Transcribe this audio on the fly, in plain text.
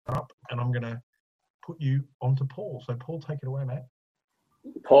up, and I'm going to put you onto Paul. So Paul, take it away, mate.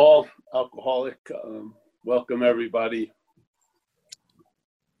 Paul, alcoholic. Welcome, everybody.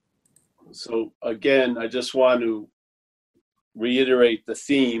 So again, I just want to reiterate the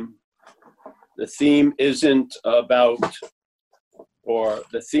theme. The theme isn't about, or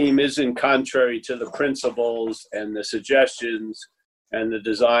the theme isn't contrary to the principles and the suggestions and the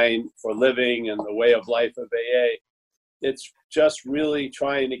design for living and the way of life of AA. It's just really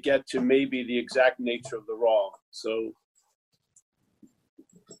trying to get to maybe the exact nature of the wrong. So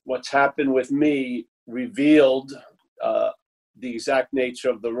what's happened with me revealed the exact nature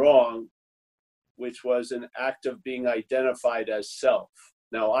of the wrong, which was an act of being identified as self.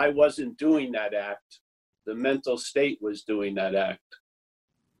 Now, I wasn't doing that act. The mental state was doing that act.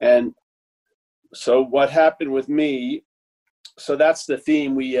 And so what happened with me, so that's the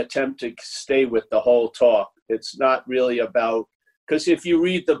theme we attempt to stay with the whole talk. It's not really about, because if you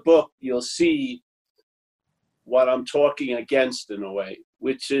read the book, you'll see what I'm talking against in a way,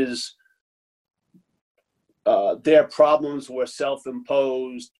 which is their problems were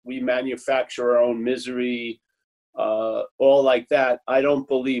self-imposed. We manufacture our own misery, all like that. I don't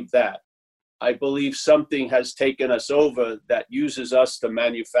believe that. I believe something has taken us over that uses us to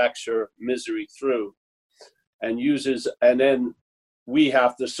manufacture misery through, and then we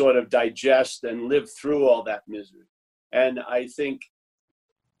have to sort of digest and live through all that misery. And I think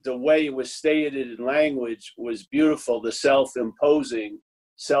the way it was stated in language was beautiful, the self-imposing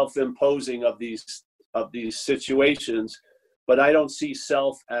of these situations, but I don't see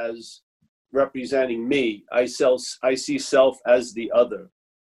self as representing me. I see self as the other.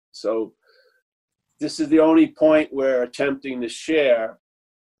 So this is the only point we're attempting to share,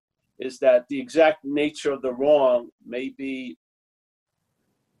 is that the exact nature of the wrong may be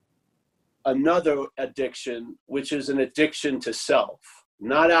another addiction, which is an addiction to self,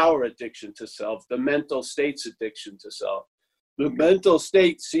 not our addiction to self, the mental state's addiction to self. The mental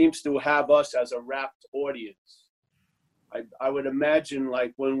state seems to have us as a rapt audience. I would imagine,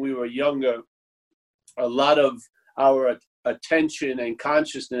 like when we were younger, a lot of our attention and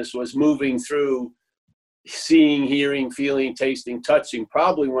consciousness was moving through seeing, hearing, feeling, tasting, touching.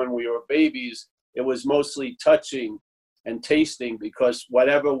 Probably when we were babies, it was mostly touching and tasting, because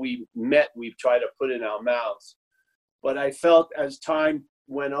whatever we met, we tried to put in our mouths. But I felt as time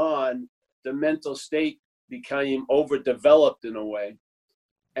went on, the mental state became overdeveloped in a way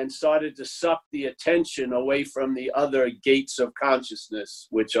and started to suck the attention away from the other gates of consciousness,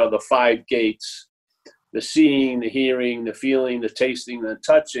 which are the 5 gates: the seeing, the hearing, the feeling, the tasting, the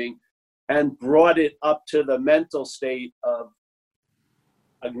touching, and brought it up to the mental state of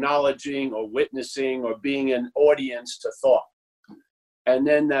acknowledging or witnessing or being an audience to thought. And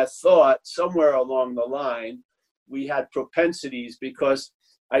then that thought, somewhere along the line, we had propensities, because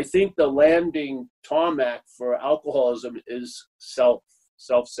I think the landing tarmac for alcoholism is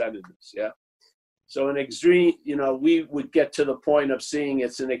self-centeredness, yeah? So an extreme, we would get to the point of seeing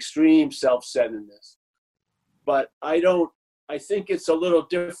it's an extreme self-centeredness. But I think it's a little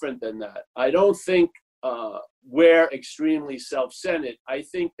different than that. I don't think we're extremely self-centered. I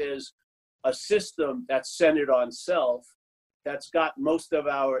think there's a system that's centered on self that's got most of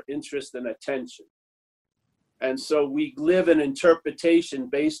our interest and attention. And so we live an interpretation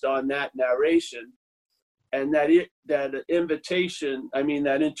based on that narration, and that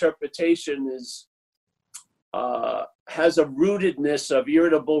interpretation is has a rootedness of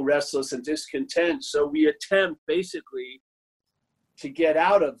irritable, restless, and discontent. So we attempt basically to get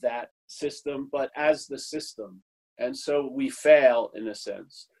out of that system, but as the system. And so we fail in a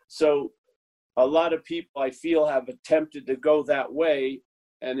sense. So a lot of people, I feel, have attempted to go that way.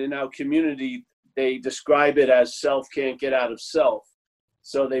 And in our community, they describe it as self can't get out of self.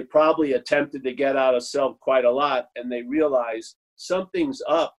 So they probably attempted to get out of self quite a lot, and they realize something's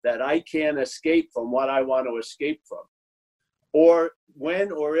up, that I can't escape from what I want to escape from. Or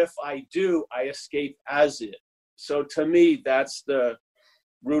when or if I do, I escape as it. So to me, that's the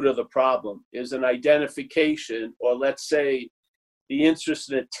root of the problem, is an identification, or let's say the interest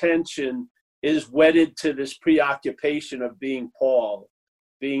and attention is wedded to this preoccupation of being Paul,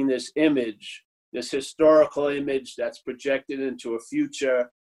 being this image, this historical image that's projected into a future,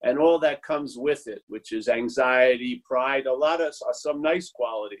 and all that comes with it, which is anxiety, pride, a lot of some nice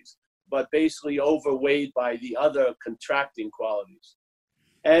qualities, but basically overweighed by the other contracting qualities.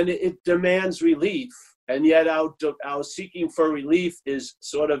 And it demands relief, and yet our seeking for relief is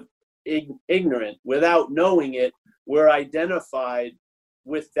sort of ignorant. Without knowing it, we're identified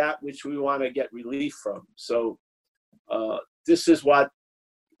with that which we want to get relief from. So this is what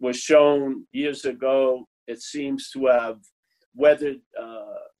was shown years ago. It seems to have weathered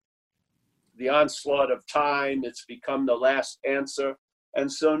the onslaught of time. It's become the last answer.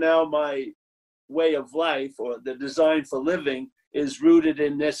 And so now my way of life, or the design for living, is rooted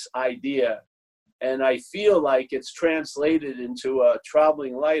in this idea. And I feel like it's translated into a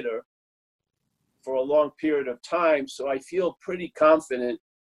traveling lighter for a long period of time. So I feel pretty confident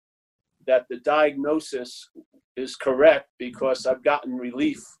that the diagnosis is correct because I've gotten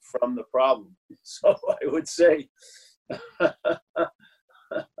relief from the problem. So I would say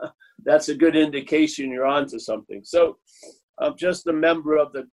that's a good indication you're onto something. So I'm just a member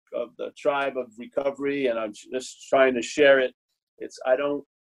of the tribe of recovery, and I'm just trying to share it. It's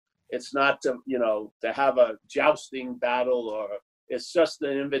not to, to have a jousting battle, or it's just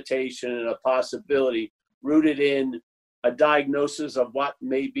an invitation and a possibility rooted in a diagnosis of what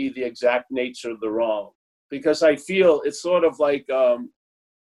may be the exact nature of the wrong. Because I feel it's sort of like,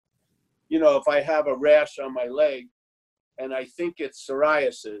 if I have a rash on my leg and I think it's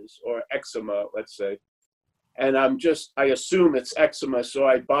psoriasis or eczema, let's say, and I assume it's eczema, so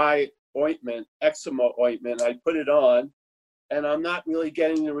I buy eczema ointment, I put it on, and I'm not really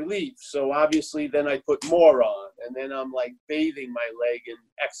getting the relief. So obviously then I put more on, and then I'm like bathing my leg in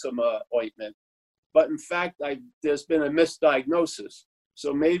eczema ointment. But in fact, there's been a misdiagnosis.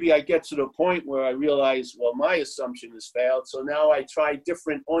 So maybe I get to the point where I realize, well, my assumption has failed. So now I try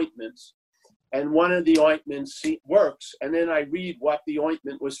different ointments, and one of the ointments works. And then I read what the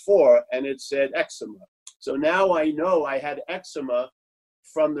ointment was for, and it said eczema. So now I know I had eczema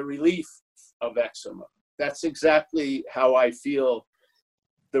from the relief of eczema. That's exactly how I feel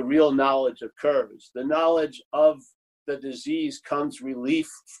the real knowledge occurs. The knowledge of the disease comes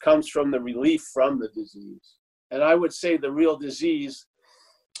from the relief from the disease. And I would say the real disease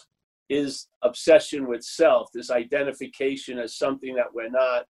is obsession with self, this identification as something that we're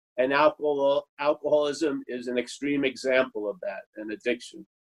not. And alcoholism is an extreme example of that, an addiction.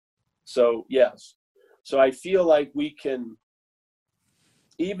 So yes. So I feel like we can,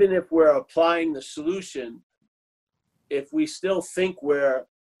 even if we're applying the solution, if we still think we're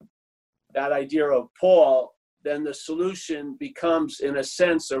that idea of Paul, then the solution becomes, in a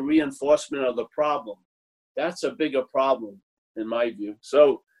sense, a reinforcement of the problem. That's a bigger problem, in my view.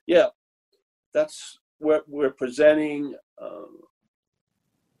 So, yeah, that's what we're presenting.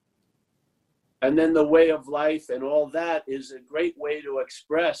 And then the way of life and all that is a great way to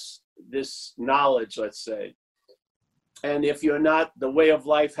express this knowledge, let's say. And if you're not, the way of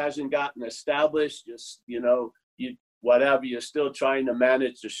life hasn't gotten established, just, you're still trying to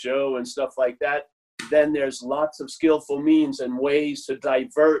manage the show and stuff like that, then there's lots of skillful means and ways to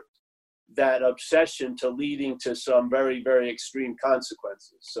divert that obsession to leading to some very, very extreme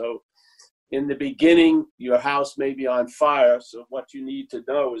consequences. So in the beginning, your house may be on fire. So what you need to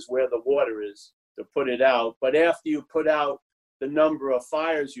know is where the water is to put it out. But after you put out the number of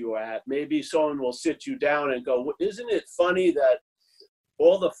fires you are at, maybe someone will sit you down and go, isn't it funny that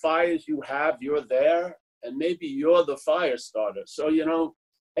all the fires you have, you're there, and maybe you're the fire starter. So,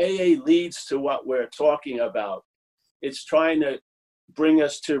 AA leads to what we're talking about. It's trying to bring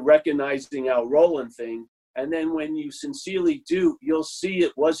us to recognizing our role in things. And then when you sincerely do, you'll see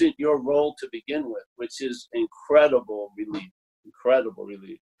it wasn't your role to begin with, which is incredible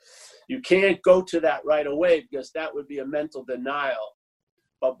relief. You can't go to that right away because that would be a mental denial.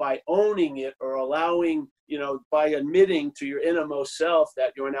 But by owning it, or allowing, by admitting to your innermost self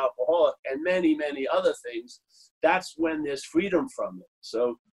that you're an alcoholic and many, many other things, that's when there's freedom from it.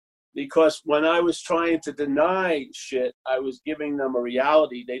 So, because when I was trying to deny shit, I was giving them a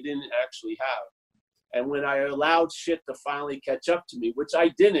reality they didn't actually have. And when I allowed shit to finally catch up to me, which I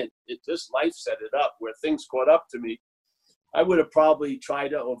didn't, just life set it up where things caught up to me, I would have probably tried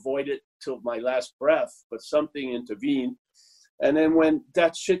to avoid it till my last breath, but something intervened. And then when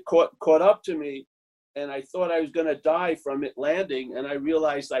that shit caught up to me, and I thought I was going to die from it landing, and I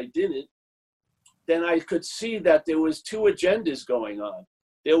realized I didn't, then I could see that there was two agendas going on.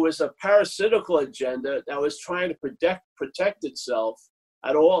 There was a parasitical agenda that was trying to protect itself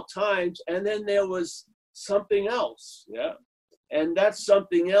at all times, and then there was something else, yeah? And that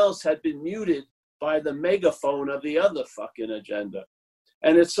something else had been muted by the megaphone of the other fucking agenda.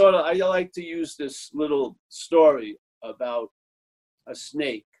 And it's sort of, I like to use this little story about a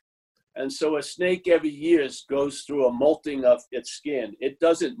snake. And so a snake every year goes through a molting of its skin. It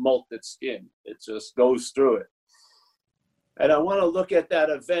doesn't molt its skin. It just goes through it. And I want to look at that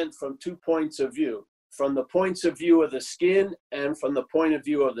event from 2 points of view, from the points of view of the skin and from the point of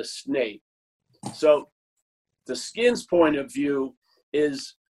view of the snake. So the skin's point of view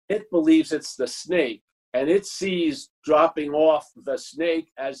is it believes it's the snake, and it sees dropping off the snake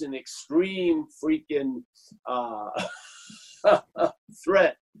as an extreme freaking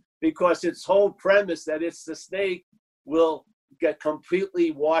threat. because its whole premise that it's the snake will get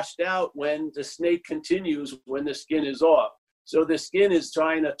completely washed out when the snake continues, when the skin is off. So the skin is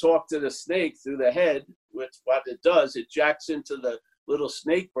trying to talk to the snake through the head, which what it does, it jacks into the little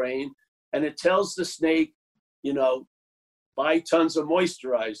snake brain, and it tells the snake, you know, buy tons of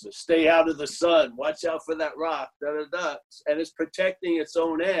moisturizer, stay out of the sun, watch out for that rock, da da da. And it's protecting its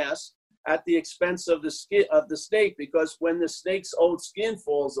own ass at the expense of the skin of the snake, because when the snake's old skin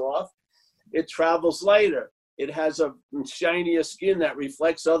falls off, it travels lighter. It has a shinier skin that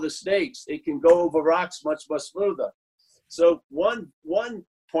reflects other snakes. It can go over rocks much more smoother. So one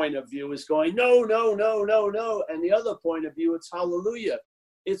point of view is going, no, no, no, no, no. And the other point of view, it's hallelujah.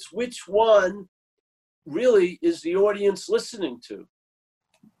 It's which one really is the audience listening to?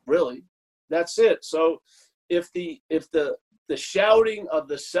 Really, that's it. So if the shouting of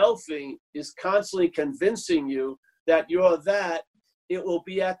the selfing is constantly convincing you that you're that, it will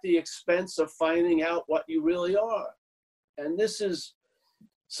be at the expense of finding out what you really are. And this is,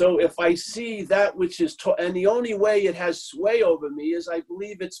 so if I see that which is, and the only way it has sway over me is I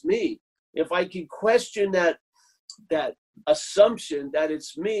believe it's me. If I can question that assumption that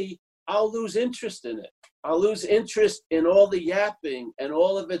it's me, I'll lose interest in it. I'll lose interest in all the yapping and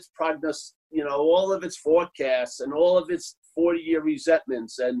all of its prognosis, you know, all of its forecasts and all of its 40-year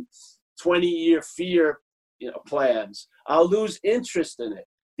resentments and 20-year fear, you know, plans. I'll lose interest in it.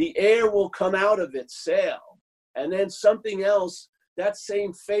 The air will come out of its sail, and then something else, that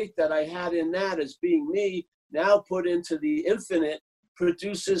same faith that I had in that as being me, now put into the infinite,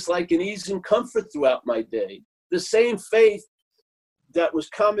 produces like an ease and comfort throughout my day. The same faith that was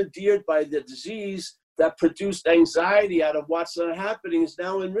commandeered by the disease that produced anxiety out of what's not happening is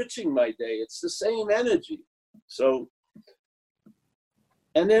now enriching my day. It's the same energy. So,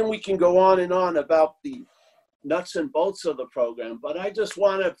 and then we can go on and on about the nuts and bolts of the program, but I just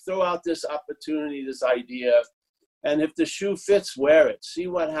want to throw out this opportunity, this idea, and if the shoe fits, wear it. See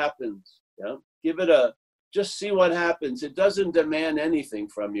what happens. You know? Give it just see what happens. It doesn't demand anything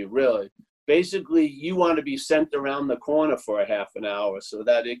from you, really. Basically, you want to be sent around the corner for a half an hour so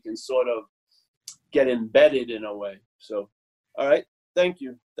that it can sort of get embedded in a way. So, all right. Thank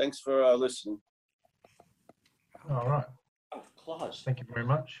you. Thanks for listening. All right. Claus. Thank you very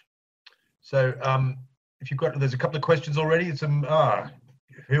much. So, if you've got, there's a couple of questions already. Some,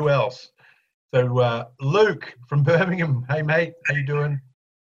 who else? So, Luke from Birmingham. Hey, mate. How you doing?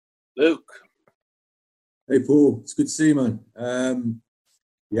 Luke. Hey, Paul. It's good to see you, man.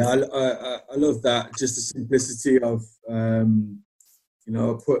 Yeah, I love that. Just the simplicity of, you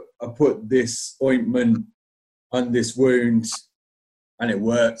know, I put this ointment on this wound, and it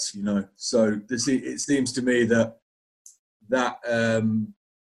worked. You know, so it seems to me that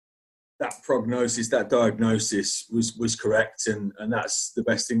prognosis, that diagnosis was correct, and that's the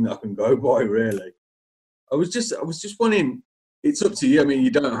best thing that I can go by, really. I was just wondering. It's up to you. I mean, you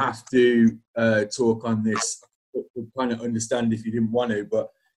don't have to talk on this. I kind of understand if you didn't want to, but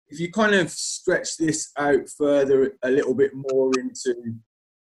if you kind of stretch this out further a little bit more into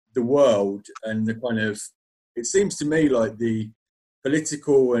the world and the kind of, it seems to me like the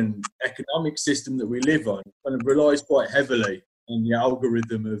political and economic system that we live on kind of relies quite heavily on the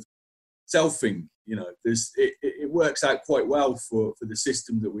algorithm of selfing. You know, it works out quite well for the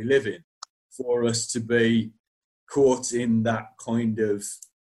system that we live in, for us to be caught in that kind of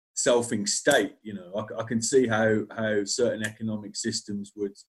selfing state. You know, I can see how certain economic systems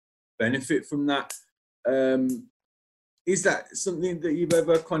would benefit from that. Is that something that you've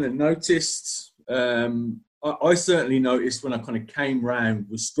ever kind of noticed? I certainly noticed when I kind of came round,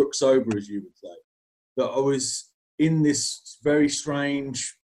 was struck sober, as you would say, that I was in this very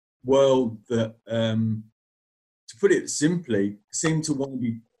strange world that, to put it simply, seemed to want to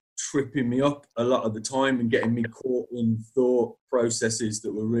be tripping me up a lot of the time and getting me caught in thought processes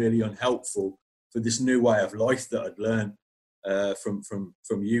that were really unhelpful for this new way of life that I'd learned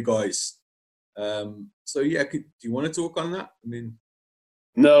from you guys. So yeah, do you want to talk on that? I mean,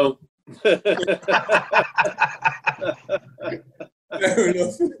 no. Fair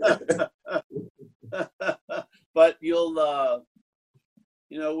enough. But you'll,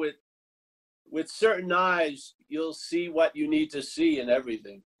 you know, with certain eyes, you'll see what you need to see in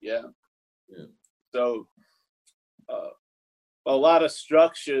everything. Yeah. So a lot of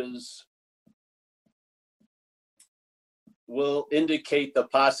structures will indicate the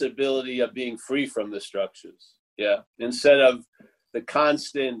possibility of being free from the structures. Yeah. Instead of the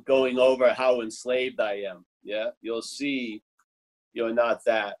constant going over how enslaved I am. Yeah. You'll see you're not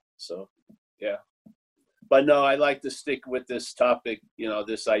that. So, yeah. But no, I like to stick with this topic, you know,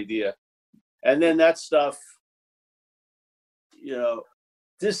 this idea. And then that stuff, you know,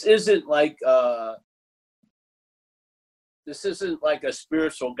 this isn't like a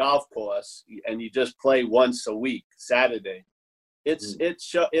spiritual golf course and you just play once a week, Saturday.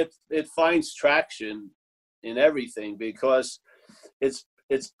 It finds traction in everything because it's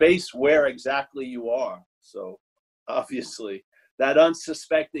based where exactly you are. So obviously that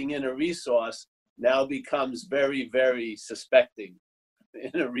unsuspecting inner resource now becomes very, very suspecting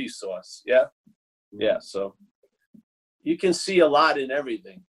inner resource. Yeah. So you can see a lot in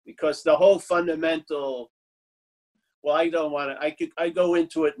everything because the whole fundamental, well, I don't want to, I go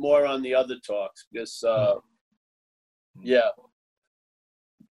into it more on the other talks because,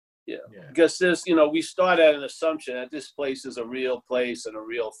 because there's, we start at an assumption that this place is a real place and a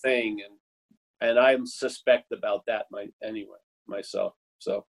real thing. And I'm suspect about that myself.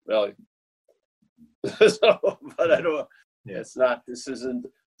 So really, but I don't, it's not,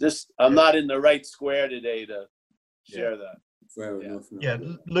 I'm not in the right square today to share that. Fair enough. Yeah,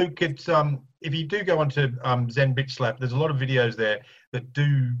 Luke, it's if you do go onto Zen Bitch Slap, there's a lot of videos there that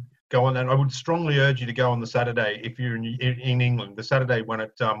do go on, and I would strongly urge you to go on the Saturday if you're in England. The Saturday one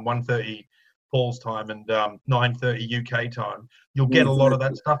at 1:30 Paul's time and 9:30 UK time. You'll get a lot of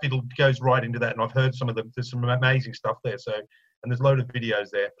that stuff. It goes right into that, and I've heard there's some amazing stuff there. So, and there's a load of videos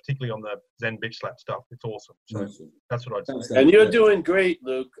there, particularly on the Zen Bitch Slap stuff. It's awesome. So that's what I'd say. And you're doing great,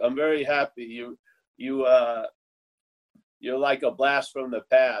 Luke. I'm very happy. You're like a blast from the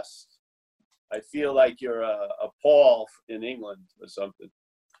past. I feel like you're a Paul in England or something.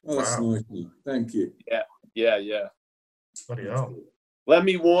 Oh, that's nice. Thank you. Yeah. Bloody hell. Let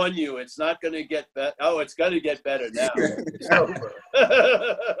me warn you, it's not going to get better. Oh, it's going to get better now.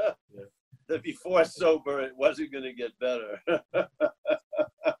 Before sober, it wasn't going to get better.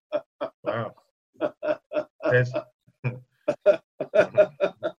 Wow.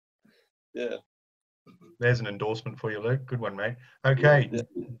 Yeah. There's an endorsement for you, Luke. Good one, mate. Okay,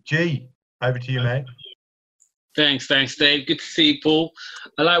 G, over to you, mate. Thanks, Dave. Good to see you, Paul.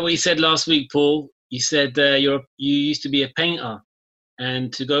 I like what you said last week, Paul. You said you used to be a painter,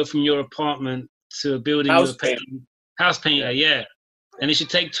 and to go from your apartment to a building, house painter, yeah. And it should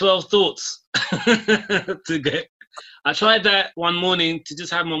take 12 thoughts to get. I tried that one morning to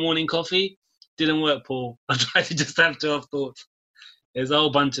just have my morning coffee. Didn't work, Paul. I tried to just have 12 thoughts. There's a whole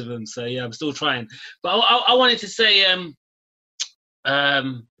bunch of them, so yeah, I'm still trying. But I wanted to say, I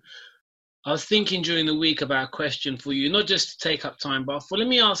was thinking during the week about a question for you, not just to take up time, but let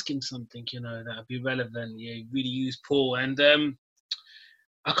me ask him something, that would be relevant. Yeah, really use Paul. And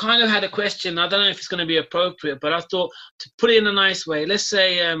I kind of had a question. I don't know if it's going to be appropriate, but I thought to put it in a nice way. Let's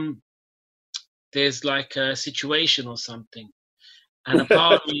say there's like a situation or something, and a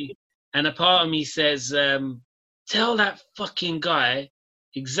part of me says, tell that fucking guy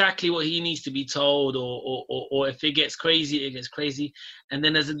exactly what he needs to be told, or if it gets crazy, it gets crazy. And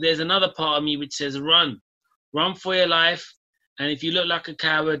then there's another part of me which says, run for your life. And if you look like a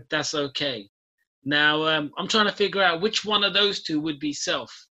coward, that's okay. Now, I'm trying to figure out which one of those two would be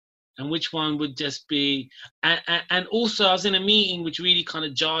self and which one would just be, and also I was in a meeting which really kind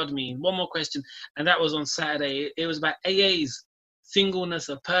of jarred me. One more question, and that was on Saturday. It was about AA's singleness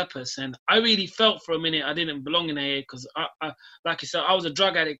of purpose, and I really felt for a minute I didn't belong in AA because I like I said, I was a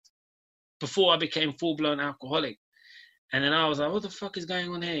drug addict before I became full-blown alcoholic, and then I was like, what the fuck is going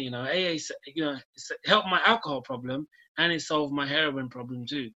on here? AA, helped my alcohol problem and it solved my heroin problem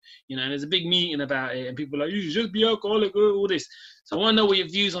too. And there's a big meeting about it, and people are like, you should just be alcoholic, all this. So I want to know what your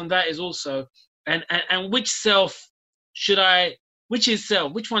views on that is also, and which self should I? Which is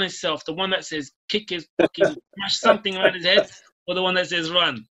self? Which one is self? The one that says kick his fucking smash something around his head, or the one that says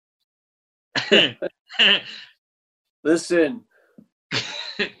run? Listen,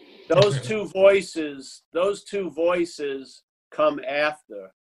 those two voices come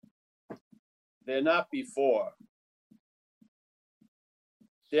after. They're not before.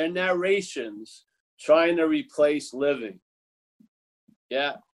 They're narrations trying to replace living.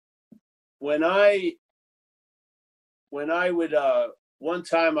 Yeah. When I would, one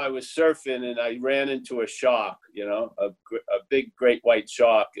time I was surfing and I ran into a shark, a big great white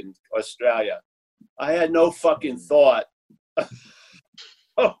shark in Australia. I had no fucking thought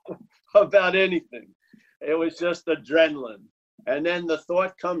about anything. It was just adrenaline. And then the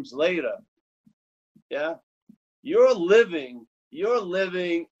thought comes later. Yeah. You're living,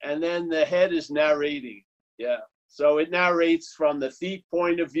 and then the head is narrating. Yeah. So it narrates from the thief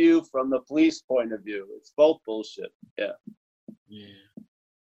point of view, from the police point of view. It's both bullshit. Yeah.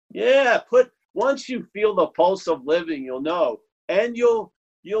 Yeah. Once you feel the pulse of living, you'll know. And you'll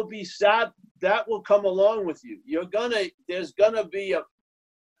be sad. That will come along with you. There's gonna be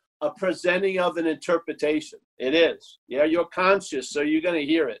a presenting of an interpretation. It is. Yeah, you're conscious, so you're going to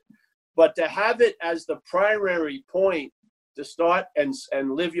hear it. But to have it as the primary point to start and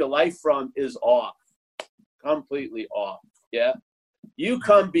live your life from is off. Completely off. Yeah. You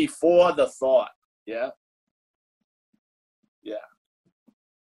come before the thought. Yeah. Yeah.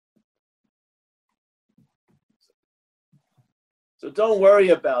 So don't worry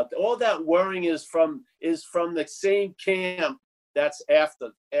about it. All that worrying is from the same camp that's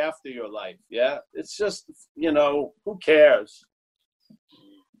after your life. Yeah. It's just, who cares?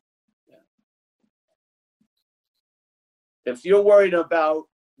 Yeah. If you're worried about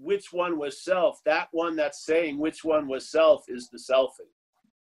which one was self, that one that's saying which one was self is the selfing.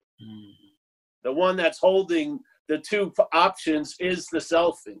 The one that's holding the two options is the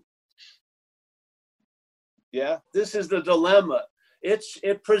selfing. Yeah, this is the dilemma.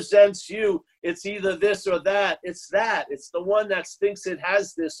 It presents you. It's either this or that. It's that. It's the one that thinks it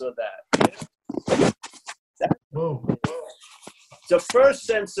has this or that. Whoa. The first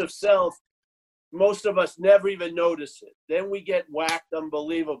sense of self, most of us never even notice it. Then we get whacked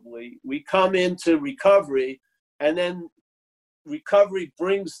unbelievably. We come into recovery, and then recovery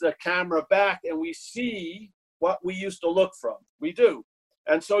brings the camera back, and we see what we used to look from. We do.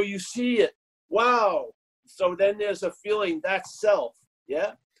 And so you see it. Wow. So then there's a feeling that's self,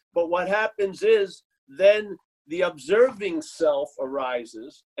 yeah? But what happens is then the observing self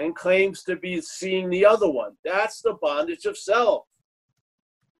arises and claims to be seeing the other one. That's the bondage of self.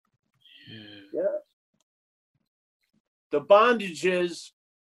 Yeah. The bondage is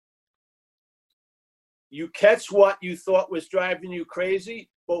you catch what you thought was driving you crazy,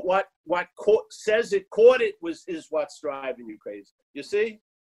 but what says it caught it is what's driving you crazy. You see?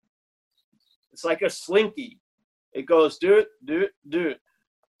 It's like a slinky. It goes, do it, do it, do it.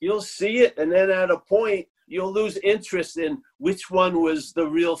 You'll see it, and then at a point, you'll lose interest in which one was the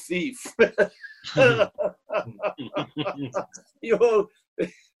real thief. You'll,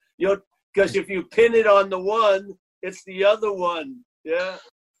 because if you pin it on the one, it's the other one. Yeah,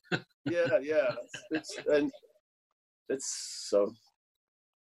 yeah. It's so.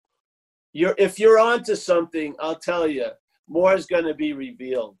 If you're onto something, I'll tell you, more is going to be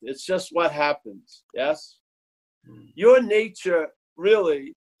revealed. It's just what happens. Yes? Your nature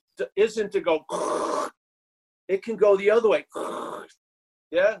really isn't to go, it can go the other way.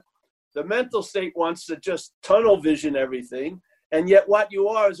 Yeah? The mental state wants to just tunnel vision everything. And yet what you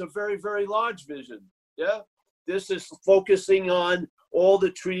are is a very, very large vision. Yeah? This is focusing on all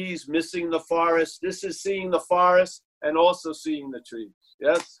the trees, missing the forest. This is seeing the forest and also seeing the trees.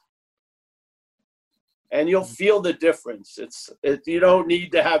 Yes? And you'll feel the difference. You don't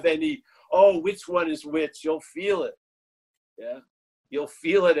need to have any, which one is which. You'll feel it. Yeah. You'll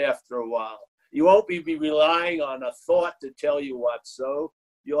feel it after a while. You won't be relying on a thought to tell you what's so.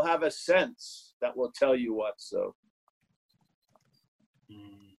 You'll have a sense that will tell you what's so.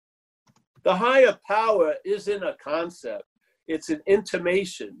 The higher power isn't a concept. It's an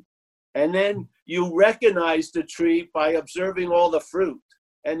intimation. And then you recognize the tree by observing all the fruit.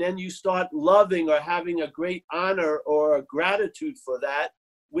 And then you start loving or having a great honor or a gratitude for that,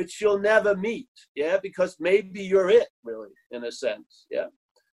 which you'll never meet, yeah, because maybe you're it, really, in a sense, yeah.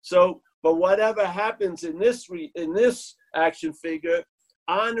 So, but whatever happens in this action figure,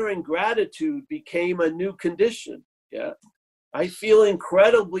 honor and gratitude became a new condition, yeah. I feel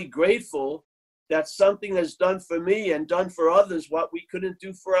incredibly grateful that something has done for me and done for others what we couldn't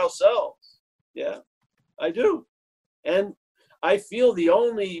do for ourselves, yeah, I do. And I feel the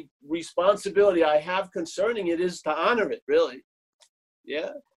only responsibility I have concerning it is to honor it, really.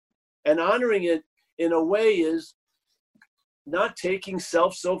 Yeah. And honoring it in a way is not taking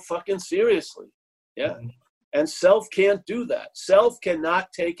self so fucking seriously. Yeah. And self can't do that. Self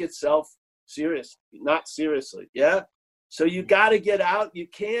cannot take itself seriously, not seriously. Yeah. So you got to get out.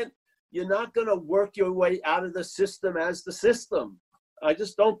 You're not going to work your way out of the system as the system. I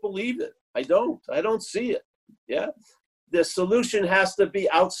just don't believe it. I don't see it. Yeah. The solution has to be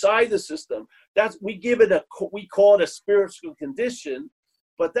outside the system. We call it a spiritual condition,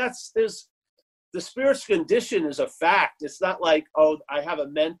 but the spiritual condition is a fact. It's not like, I have a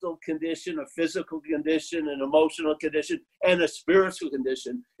mental condition, a physical condition, an emotional condition, and a spiritual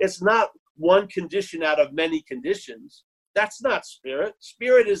condition. It's not one condition out of many conditions. That's not spirit.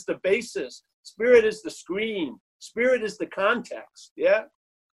 Spirit is the basis. Spirit is the screen. Spirit is the context. Yeah.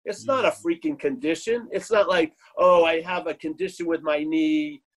 It's not a freaking condition. It's not like, I have a condition with my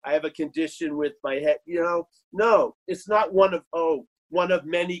knee. I have a condition with my head. No, it's not one of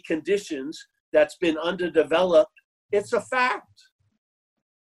many conditions that's been underdeveloped. It's a fact.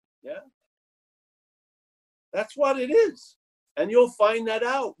 Yeah. That's what it is. And you'll find that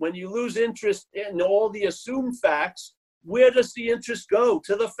out. When you lose interest in all the assumed facts, where does the interest go?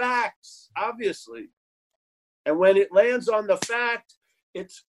 To the facts, obviously. And when it lands on the fact,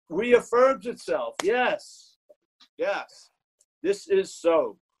 it reaffirms itself. Yes, yes, this is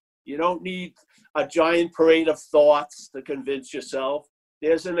so. You don't need a giant parade of thoughts to convince yourself.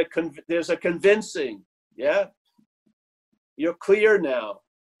 There's a convincing, yeah? You're clear now.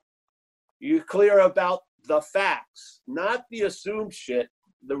 You're clear about the facts, not the assumed shit,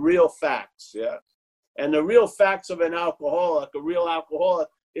 the real facts, yeah? And the real facts of an alcoholic, a real alcoholic,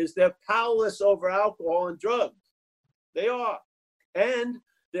 is they're powerless over alcohol and drugs. They are. And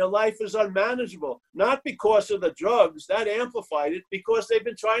their life is unmanageable, not because of the drugs, that amplified it, because they've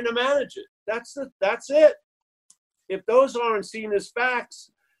been trying to manage it. That's it. If those aren't seen as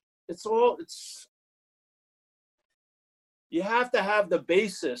facts, you have to have the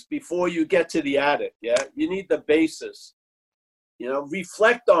basis before you get to the addict, yeah? You need the basis. You know,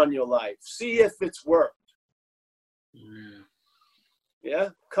 reflect on your life. See if it's worked. Yeah?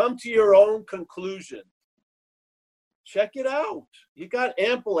 Come to your own conclusion. Check it out. You got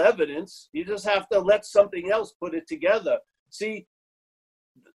ample evidence. You just have to let something else put it together. See,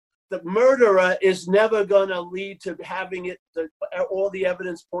 the murderer is never going to lead to having all the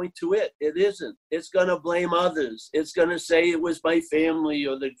evidence point to it. It isn't. It's going to blame others. It's going to say it was my family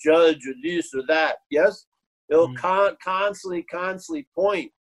or the judge or this or that. Yes? It'll constantly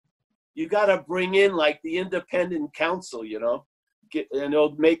point. You got to bring in like the independent counsel, you know, and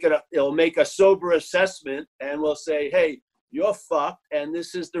it'll make a sober assessment and we'll say, hey, you're fucked and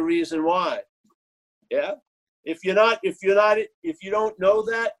this is the reason why. Yeah. If you don't know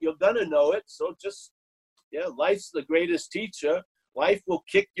that, you're gonna know it. So just, yeah, life's the greatest teacher. Life will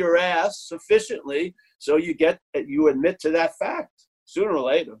kick your ass sufficiently so you admit to that fact sooner or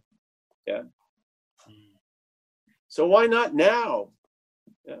later. Yeah. So why not now?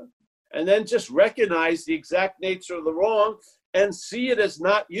 Yeah. And then just recognize the exact nature of the wrong and see it as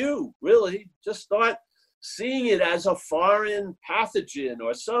not you, really. Just start seeing it as a foreign pathogen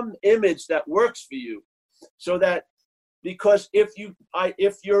or some image that works for you. So that, because if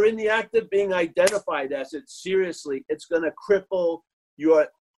you're in the act of being identified as it, seriously, it's going to cripple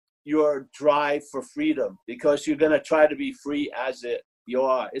your drive for freedom, because you're going to try to be free as you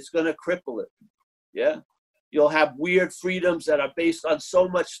are. It's going to cripple it. Yeah. You'll have weird freedoms that are based on so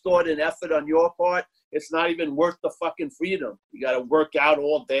much thought and effort on your part. It's not even worth the fucking freedom. You got to work out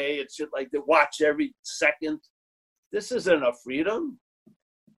all day and shit like that. Watch every second. This isn't a freedom.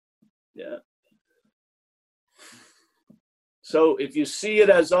 Yeah. So if you see it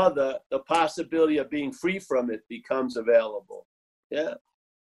as other, the possibility of being free from it becomes available. Yeah.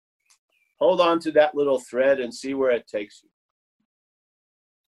 Hold on to that little thread and see where it takes you.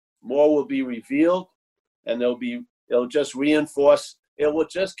 More will be revealed, and it'll just reinforce, it will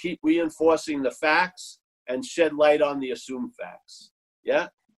just keep reinforcing the facts and shed light on the assumed facts. Yeah?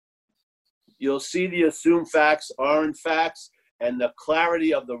 You'll see the assumed facts aren't facts, and the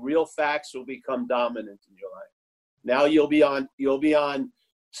clarity of the real facts will become dominant in your life. Now you'll be in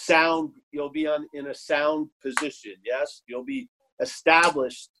a sound position. Yes, you'll be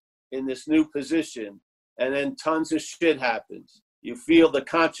established in this new position, and then tons of shit happens. You feel the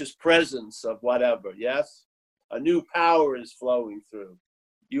conscious presence of whatever. Yes, a new power is flowing through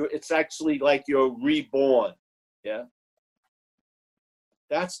you. It's actually like you're reborn. Yeah,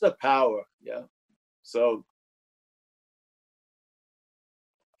 that's the power. Yeah, so.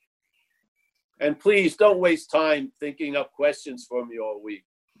 And please don't waste time thinking up questions for me all week.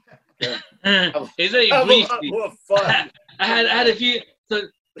 Yeah. It's very brief. A lot more fun. I had a few. So,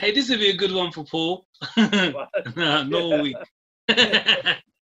 hey, this would be a good one for Paul. No, not all week. I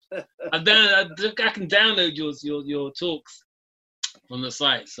can download your talks on the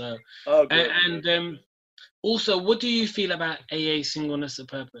site. So, and also, what do you feel about AA Singleness of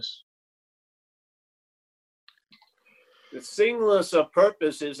Purpose? The singleness of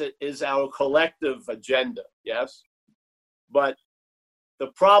purpose is our collective agenda, yes? But the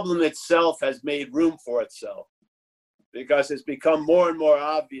problem itself has made room for itself, because it's become more and more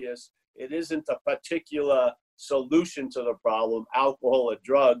obvious it isn't a particular solution to the problem, alcohol or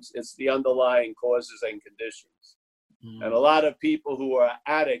drugs, it's the underlying causes and conditions. And a lot of people who are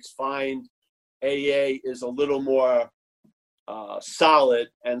addicts find AA is a little more solid,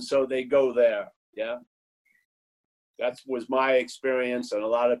 and so they go there, yeah? That was my experience and a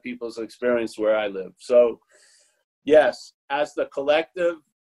lot of people's experience where I live. So, yes, as the collective,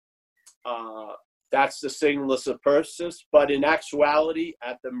 that's the singleness of purpose. But in actuality,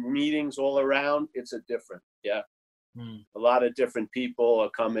 at the meetings all around, it's a different, yeah. A lot of different people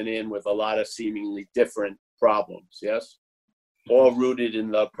are coming in with a lot of seemingly different problems, yes? all rooted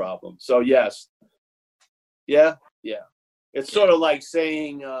in the problem. So yes, yeah. It's sort of like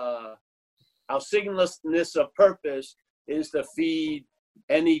saying our singleness of purpose is to feed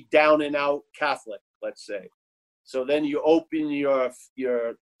any down and out Catholic, let's say. So then you open your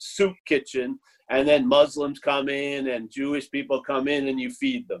soup kitchen, and then Muslims come in and Jewish people come in, and you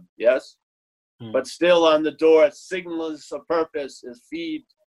feed them. Yes, but still on the door, singleness of purpose is feed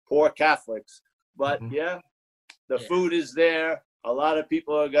poor Catholics. But yeah, the food is there. A lot of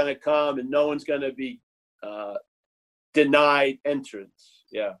people are going to come, and no one's going to be denied entrance.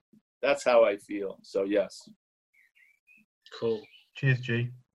 Yeah, that's how I feel. So yes. Cool. Cheers, G.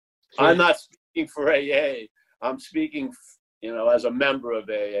 I'm not speaking for AA. I'm speaking, as a member of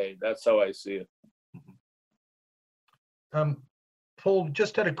AA. That's how I see it. Paul,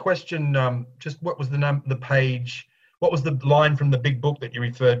 just had a question. Just what was the page? What was the line from the big book that you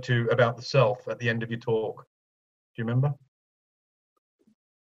referred to about the self at the end of your talk? Do you remember?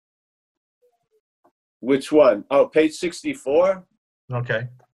 Which one? Oh, page 64. Okay.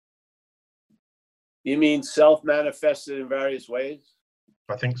 You mean self-manifested in various ways?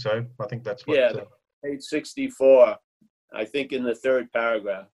 I think so. I think that's what. Yeah, page 64. I think in the third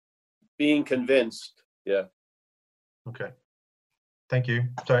paragraph. Being convinced. Yeah. Okay. Thank you.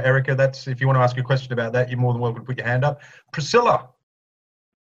 So, Erica, if you want to ask a question about that, you're more than welcome to put your hand up. Priscilla,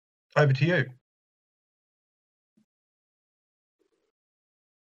 over to you.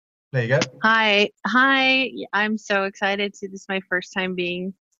 There you go. Hi. I'm so excited this is my first time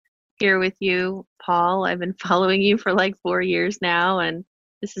being here with you, Paul. I've been following you for like 4 years now, and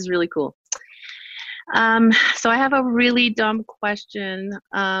this is really cool. So I have a really dumb question,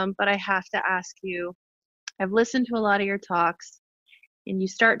 but I have to ask you. I've listened to a lot of your talks, and you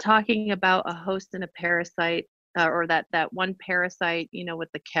start talking about a host and a parasite, or that one parasite, with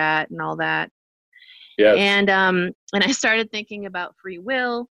the cat and all that. Yes. And I started thinking about free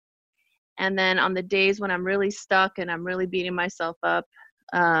will. And then on the days when I'm really stuck and I'm really beating myself up,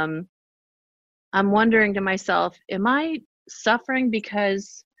 I'm wondering to myself, am I suffering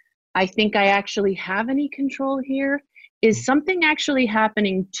because I think I actually have any control here? Is something actually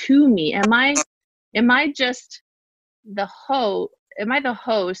happening to me? Am I just the host? Am I the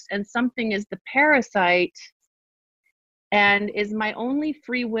host and something is the parasite? And is my only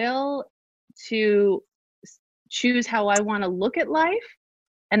free will to choose how I want to look at life?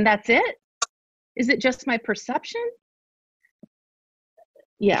 And that's it? Is it just my perception?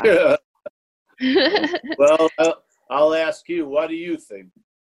 Yeah. Well, I'll ask you, what do you think?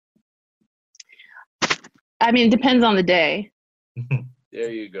 I mean, it depends on the day.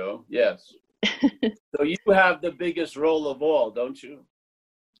 There you go. Yes. So you have the biggest role of all, don't you?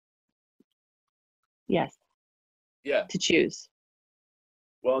 Yes. Yeah. To choose.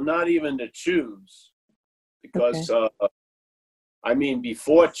 Well, not even to choose, because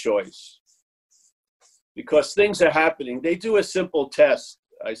before choice. Because things are happening. They do a simple test.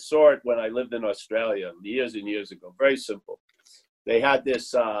 I saw it when I lived in Australia years and years ago. Very simple. They had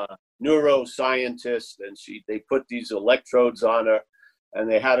this neuroscientist, and they put these electrodes on her,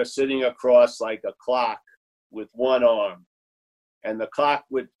 and they had her sitting across like a clock with one arm. And the clock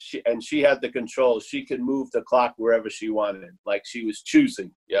she had the controls. She could move the clock wherever she wanted, like she was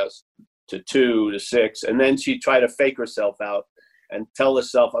choosing, yes, to 2 to 6. And then she tried to fake herself out and tell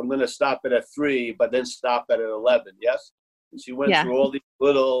herself, I'm going to stop it at 3, but then stop it at 11, yes? And she went through all these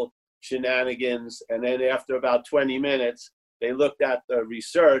little shenanigans, and then after about 20 minutes, they looked at the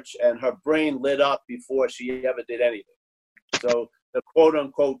research, and her brain lit up before she ever did anything. So the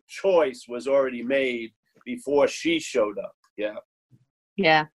quote-unquote choice was already made before she showed up, yeah?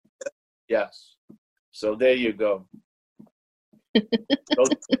 Yeah. Yes. So there you go.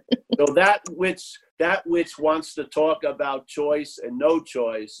 So that which wants to talk about choice and no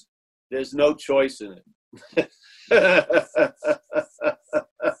choice, there's no choice in it.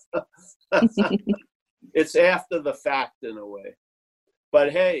 It's after the fact in a way.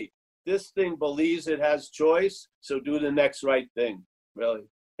 But hey, this thing believes it has choice, so do the next right thing, really.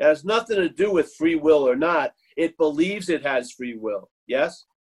 It has nothing to do with free will or not. It believes it has free will, yes?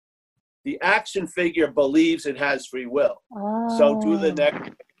 The action figure believes it has free will. Oh. So do the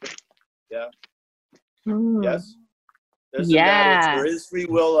next. Yeah. Yes? Doesn't matter if there is free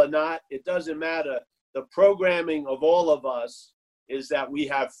will or not. It doesn't matter. The programming of all of us is that we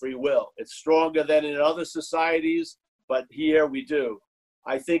have free will. It's stronger than in other societies, but here we do.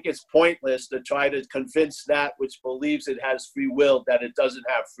 I think it's pointless to try to convince that which believes it has free will that it doesn't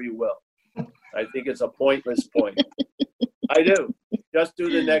have free will. I think it's a pointless point. I do. Just do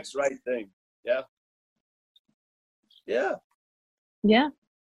the next right thing. Yeah. Yeah. Yeah.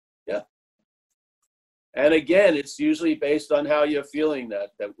 Yeah. And again, it's usually based on how you're feeling that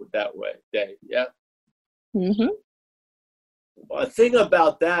day. Yeah. Mm-hmm. A thing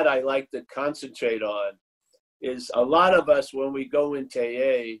about that I like to concentrate on is a lot of us, when we go into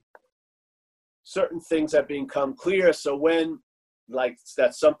AA, certain things have become clear. So when, like,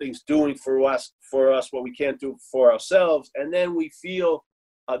 that something's doing for us what we can't do for ourselves, and then we feel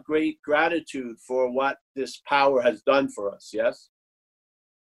a great gratitude for what this power has done for us. Yes,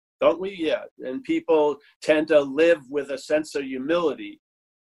 don't we? Yeah. And people tend to live with a sense of humility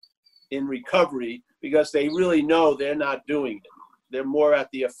in recovery because they really know they're not doing it. They're more at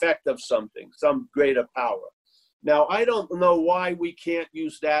the effect of something, some greater power. Now, I don't know why we can't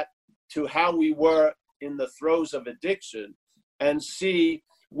use that to how we were in the throes of addiction and see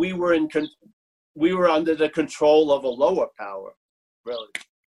we were under the control of a lower power, really.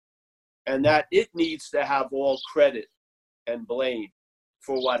 And that it needs to have all credit and blame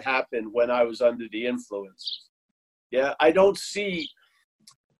for what happened when I was under the influences. Yeah, I don't see,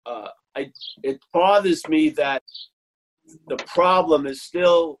 it bothers me that the problem is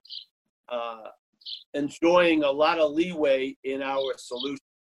still enjoying a lot of leeway in our solution.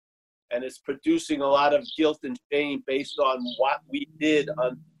 And it's producing a lot of guilt and shame based on what we did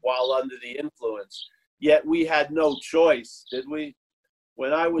while under the influence. Yet we had no choice, did we?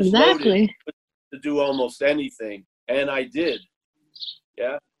 When I was loaded to do almost anything, and I did.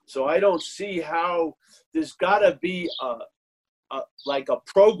 Yeah. So I don't see how there's got to be like a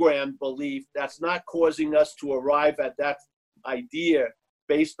programmed belief that's not causing us to arrive at that idea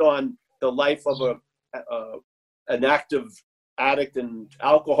based on the life of an active addict and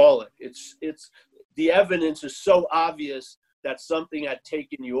alcoholic. It's the evidence is so obvious that something had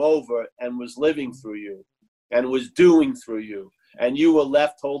taken you over and was living through you and was doing through you, and you were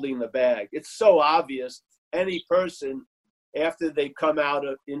left holding the bag. It's so obvious. Any person, after they come out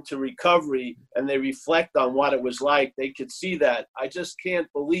into recovery and they reflect on what it was like, they could see that. I just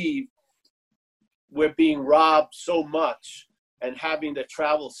can't believe we're being robbed so much and having to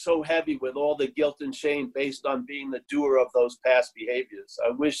travel so heavy with all the guilt and shame based on being the doer of those past behaviors.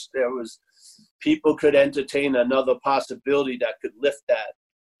 I wish people could entertain another possibility that could lift that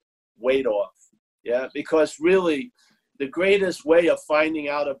weight off. Yeah, because really the greatest way of finding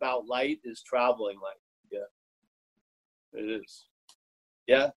out about light is traveling light. Yeah, it is.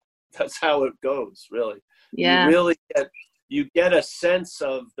 Yeah, that's how it goes, really. Yeah. You get a sense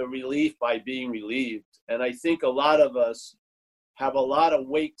of the relief by being relieved. And I think a lot of us have a lot of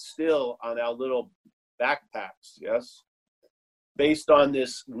weight still on our little backpacks, yes? Based on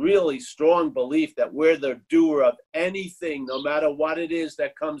this really strong belief that we're the doer of anything, no matter what it is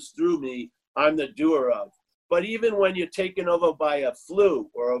that comes through me, I'm the doer of. But even when you're taken over by a flu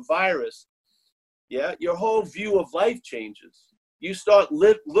or a virus, yeah, your whole view of life changes. You start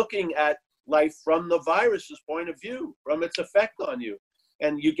looking at life from the virus's point of view, from its effect on you.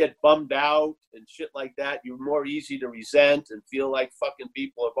 And you get bummed out and shit like that. You're more easy to resent and feel like fucking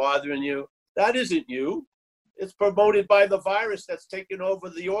people are bothering you. That isn't you. It's promoted by the virus that's taken over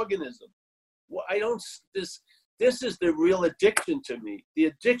the organism. Well, this is the real addiction to me. The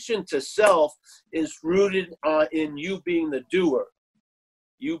addiction to self is rooted in you being the doer,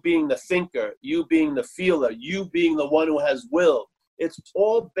 you being the thinker, you being the feeler, you being the one who has will. It's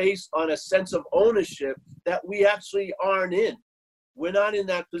all based on a sense of ownership that we actually aren't in. We're not in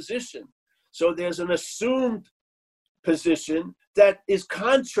that position. So there's an assumed position that is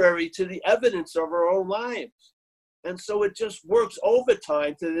contrary to the evidence of our own lives. And so it just works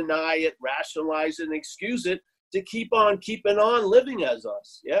overtime to deny it, rationalize it, and excuse it to keep on keeping on living as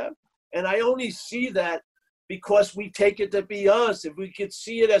us. Yeah. And I only see that because we take it to be us. If we could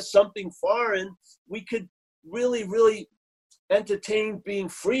see it as something foreign, we could really, really entertain being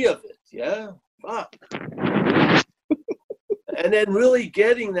free of it. Yeah. Fuck. And then really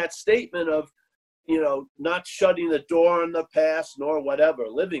getting that statement of, not shutting the door on the past nor whatever,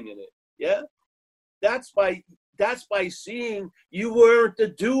 living in it. Yeah. That's by seeing you weren't the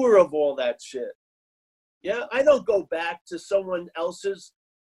doer of all that shit. Yeah. I don't go back to someone else's,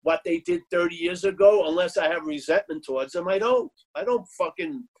 what they did 30 years ago, unless I have resentment towards them. I don't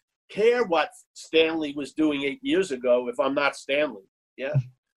fucking care what Stanley was doing 8 years ago if I'm not Stanley. Yeah.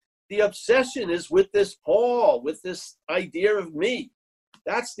 The obsession is with this Paul, with this idea of me.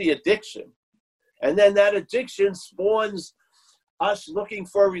 That's the addiction. And then that addiction spawns us looking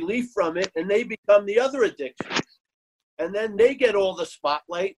for relief from it, and they become the other addiction. And then they get all the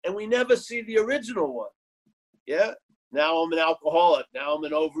spotlight, and we never see the original one. Yeah? Now I'm an alcoholic. Now I'm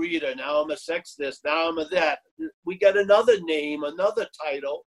an overeater. Now I'm a sex this. Now I'm a that. We get another name, another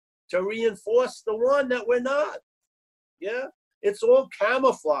title to reinforce the one that we're not. Yeah? It's all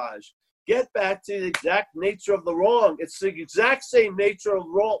camouflage. get back to the exact nature of the wrong. It's the exact same nature of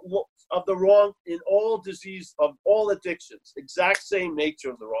the wrong in all disease, of all addictions. Exact same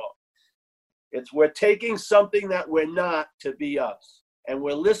nature of the wrong. It's we're taking something that we're not to be us, and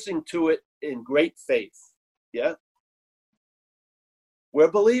we're listening to it in great faith. Yeah?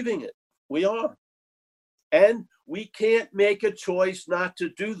 We're believing it. We are. And we can't make a choice not to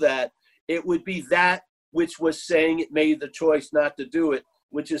do that. It would be that which was saying it made the choice not to do it,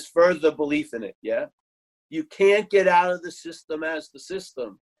 which is further belief in it. Yeah? You can't get out of the system as the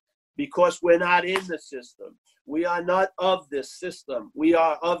system because we're not in the system. We are not of this system. We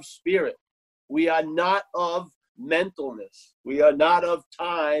are of spirit. We are not of mentalness. We are not of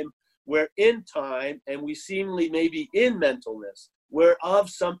time. We're in time, and we seemingly may be in mentalness. We're of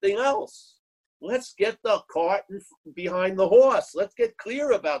something else. Let's get the cart behind the horse. Let's get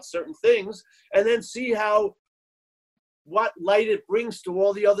clear about certain things and then see what light it brings to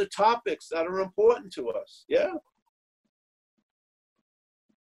all the other topics that are important to us. Yeah.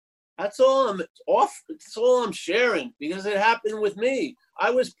 That's all I'm sharing, because it happened with me.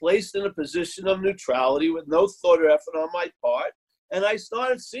 I was placed in a position of neutrality with no thought or effort on my part, and I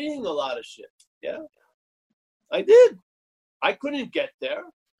started seeing a lot of shit. Yeah, I did. I couldn't get there,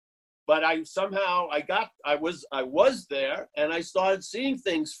 but I was there, and I started seeing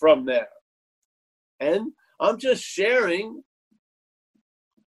things from there. And I'm just sharing.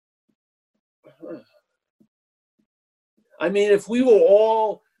 I mean, if we were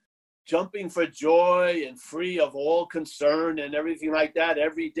all jumping for joy and free of all concern and everything like that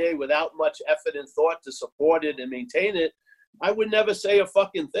every day without much effort and thought to support it and maintain it, I would never say a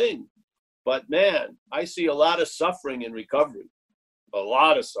fucking thing. But man, I see a lot of suffering in recovery. A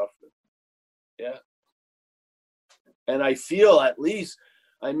lot of suffering. Yeah. And I feel, at least,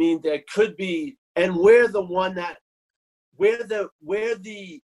 I mean, there could be, and we're the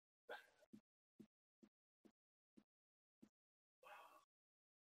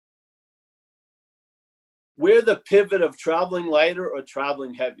pivot of traveling lighter or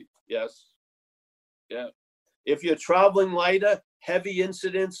traveling heavy. Yes. Yeah. If you're traveling lighter, heavy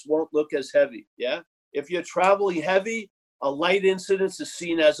incidents won't look as heavy. Yeah. If you're traveling heavy, a light incident is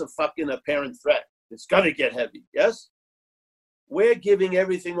seen as a fucking apparent threat. It's going to get heavy. Yes. We're giving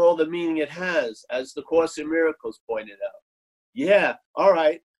everything all the meaning it has, as the Course in Miracles pointed out. Yeah. All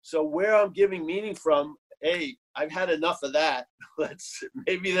right. So where I'm giving meaning from, hey, I've had enough of that.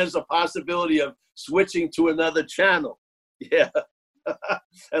 Maybe there's a possibility of switching to another channel. Yeah.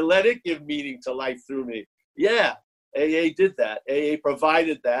 And let it give meaning to life through me. Yeah. AA did that. AA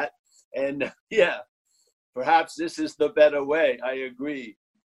provided that. And yeah, perhaps this is the better way. I agree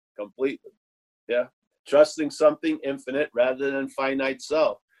completely. Yeah. Trusting something infinite rather than finite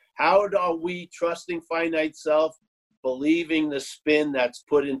self. How are we trusting finite self? Believing the spin that's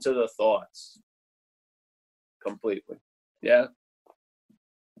put into the thoughts. Completely. Yeah.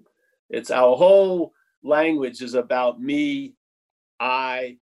 It's our whole language is about me,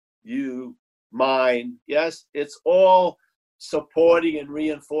 I, you, mine. Yes. It's all supporting and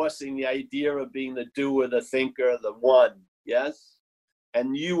reinforcing the idea of being the doer, the thinker, the one. Yes.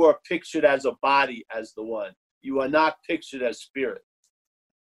 And you are pictured as a body, as the one. You are not pictured as spirit.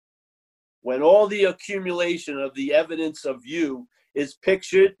 When all the accumulation of the evidence of you is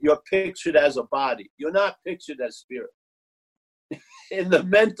pictured, you're pictured as a body. You're not pictured as spirit. In the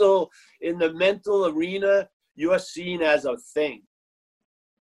mental arena, you're seen as a thing.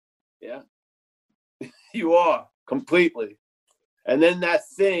 Yeah. You are completely. And then that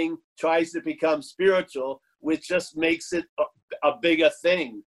thing tries to become spiritual, which just makes it a bigger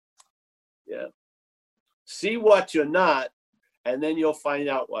thing. Yeah. See what you're not, and then you'll find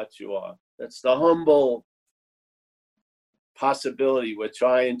out what you are. That's the humble possibility we're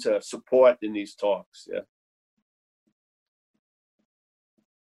trying to support in these talks. Yeah.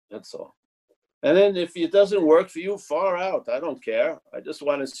 That's all. And then if it doesn't work for you, far out. I don't care. I just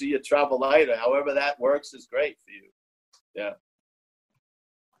want to see you travel lighter. However that works is great for you. Yeah.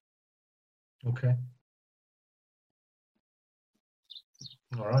 Okay.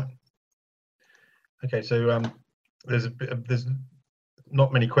 All right. Okay, so there's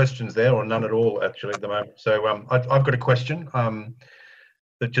not many questions there, or none at all actually at the moment. So I've got a question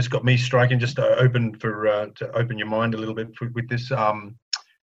that just got me striking, just to open your mind a little bit with this.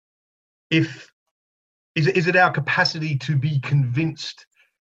 Is it our capacity to be convinced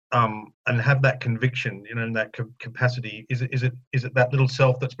and have that conviction, and that capacity? Is it that little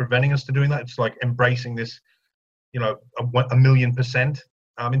self that's preventing us to doing that? It's like embracing this, a 1,000,000%.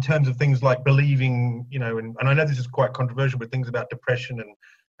 In terms of things like believing, and I know this is quite controversial, but things about depression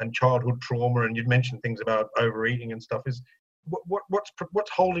and childhood trauma, and you'd mentioned things about overeating and stuff.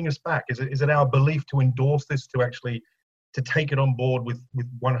 what's holding us back? Is it our belief to endorse this, to actually to take it on board with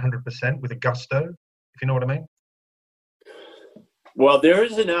 100%, with a gusto, if you know what I mean? Well, there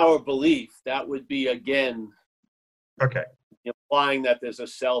isn't our belief. That would be, again, okay, implying that there's a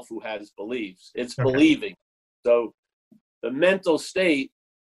self who has beliefs. It's okay. Believing. So the mental state,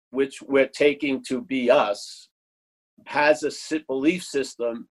 which we're taking to be us, has a belief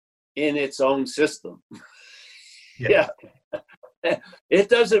system in its own system. Yeah. It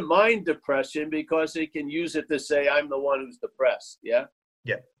doesn't mind depression because it can use it to say, I'm the one who's depressed. Yeah.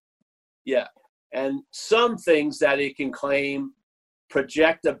 Yeah. Yeah. And some things that it can claim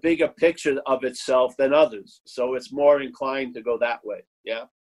project a bigger picture of itself than others. So it's more inclined to go that way. Yeah.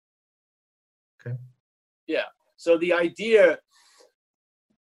 Okay. Yeah. So the idea,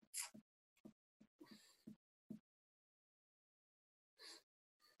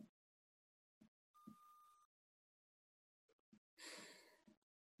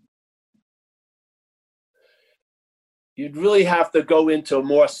 you'd really have to go into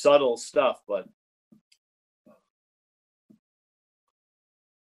more subtle stuff, but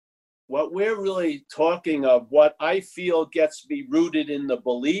what we're really talking of, what I feel gets me rooted in the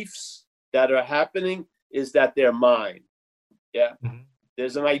beliefs that are happening, is that they're mine. Yeah. Mm-hmm.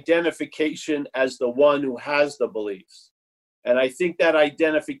 There's an identification as the one who has the beliefs. And I think that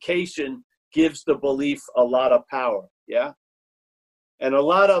identification gives the belief a lot of power. Yeah. And a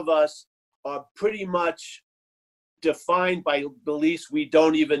lot of us are pretty much defined by beliefs we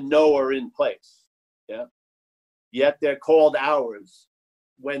don't even know are in place. Yeah. Yet they're called ours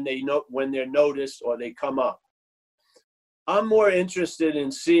when they're noticed or they come up. I'm more interested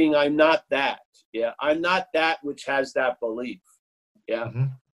in seeing I'm not that. Yeah. I'm not that which has that belief. Yeah.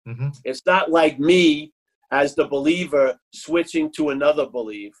 Mm-hmm. Mm-hmm. It's not like me as the believer switching to another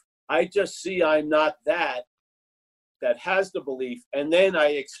belief. I just see I'm not that has the belief. And then I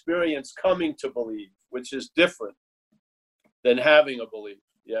experience coming to believe, which is different than having a belief.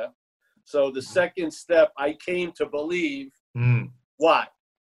 Yeah. So the second step, I came to believe what?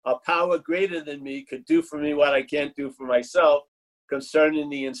 A power greater than me could do for me what I can't do for myself concerning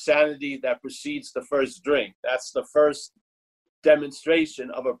the insanity that precedes the first drink. That's the first demonstration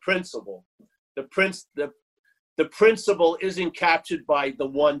of a principle. The principle isn't captured by the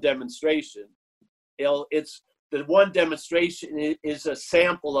one demonstration. It's the one demonstration is a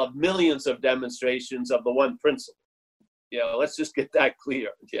sample of millions of demonstrations of the one principle. Yeah, let's just get that clear.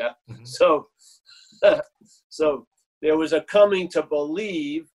 Yeah. Mm-hmm. So there was a coming to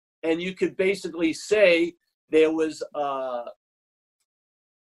believe, and you could basically say there was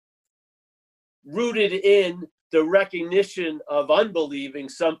rooted in the recognition of unbelieving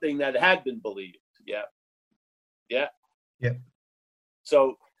something that had been believed. Yeah. Yeah. Yeah.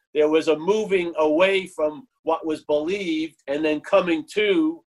 So there was a moving away from what was believed and then coming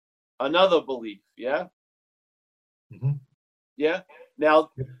to another belief. Yeah. Mm-hmm. Yeah. Now,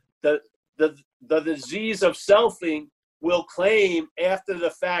 the disease of selfing will claim after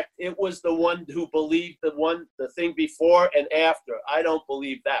the fact it was the one who believed the thing before and after. I don't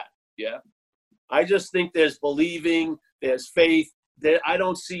believe that. Yeah. I just think there's believing, there's faith. I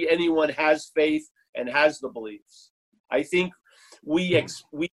don't see anyone has faith and has the beliefs. I think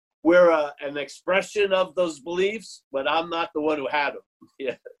we're an expression of those beliefs, but I'm not the one who had them.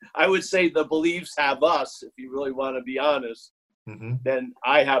 Yeah. I would say the beliefs have us, if you really want to be honest. Mm-hmm. Then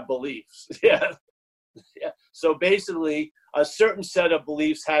I have beliefs. Yeah. Yeah. So basically, a certain set of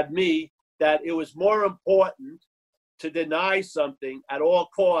beliefs had me that it was more important to deny something at all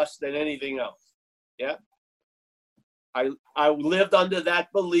costs than anything else. Yeah. I lived under that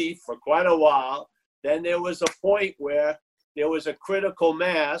belief for quite a while. Then there was a point where there was a critical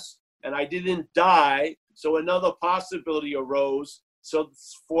mass and I didn't die. So another possibility arose. So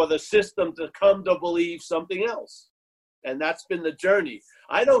for the system to come to believe something else. And that's been the journey.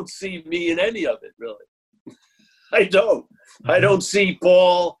 I don't see me in any of it, really. I don't. I don't see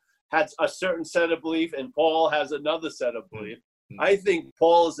Paul has a certain set of belief and Paul has another set of belief. I think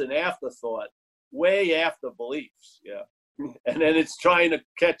Paul is an afterthought, way after beliefs. Yeah. And then it's trying to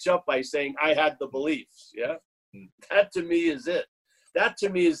catch up by saying, I had the beliefs. Yeah. That to me is it. That to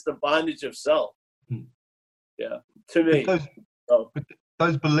me is the bondage of self. Yeah. To me. But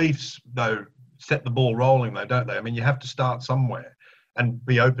those beliefs, though, set the ball rolling, though, don't they? I mean, you have to start somewhere and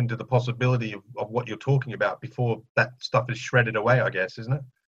be open to the possibility of what you're talking about before that stuff is shredded away, I guess, isn't it?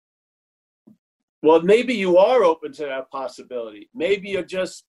 Well, maybe you are open to that possibility. Maybe you're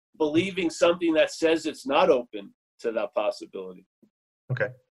just believing something that says it's not open to that possibility. Okay.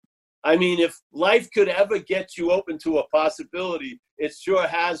 I mean, if life could ever get you open to a possibility, it sure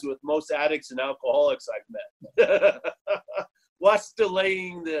has with most addicts and alcoholics I've met. What's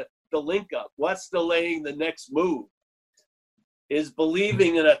delaying the link up? What's delaying the next move? Is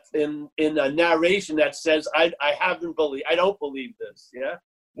believing in a narration that says I don't believe this. Yeah.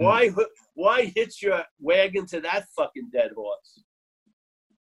 Why hitch your wagon to that fucking dead horse?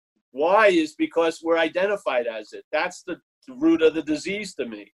 Why is because we're identified as it. That's the root of the disease to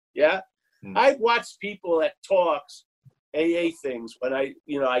me. Yeah. I've watched people at talks, AA things, when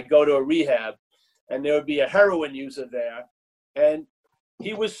I go to a rehab, and there would be a heroin user there, and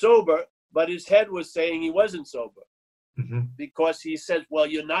he was sober, but his head was saying he wasn't sober. Because he said, well,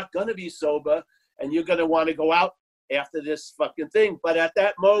 you're not going to be sober, and you're going to want to go out after this fucking thing. But at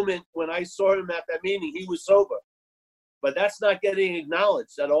that moment, when I saw him at that meeting, he was sober. But that's not getting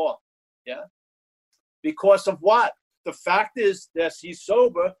acknowledged at all. Yeah. Because of what? The fact is that he's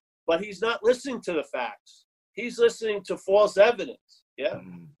sober, but he's not listening to the facts. He's listening to false evidence. Yeah.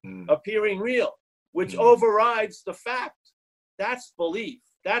 Appearing real, which overrides the fact. That's belief.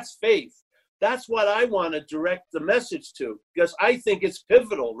 That's faith. That's what I want to direct the message to, because I think it's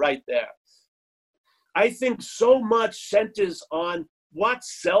pivotal right there. I think so much centers on what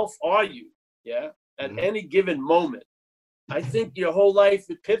self are you, yeah, at any given moment. I think your whole life,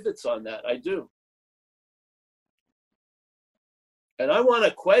 it pivots on that. I do. And I want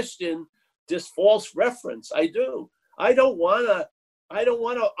to question this false reference. I do. I don't want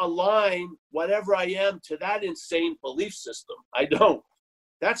to align whatever I am to that insane belief system. I don't.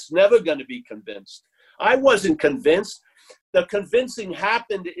 That's never going to be convinced. I wasn't convinced. The convincing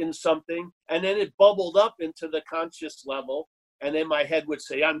happened in something, and then it bubbled up into the conscious level, and then my head would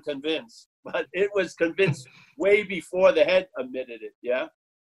say, I'm convinced. But it was convinced way before the head admitted it, yeah?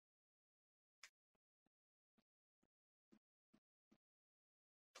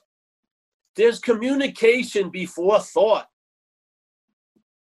 There's communication before thought.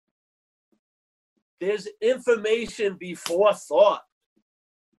 There's information before thought.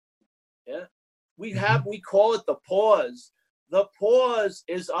 Yeah, we call it the pause. The pause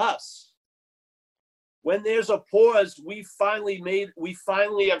is us. When there's a pause, we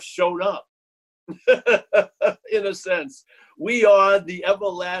finally have shown up. In a sense, we are the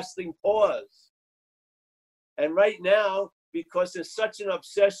everlasting pause. And right now, because there's such an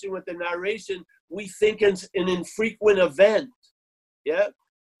obsession with the narration, we think it's an infrequent event. Yeah.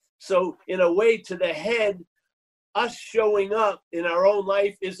 So in a way, to the head, us showing up in our own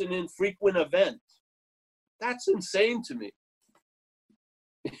life is an infrequent event. That's insane to me.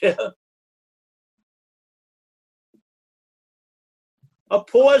 Yeah. A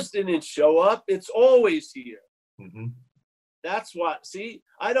pause didn't show up. It's always here. That's what, see,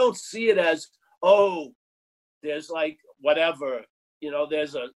 I don't see it as, oh, there's like whatever,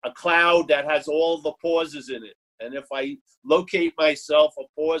 there's a cloud that has all the pauses in it. And if I locate myself, a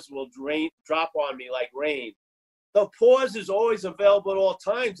pause will drop on me like rain. The pause is always available at all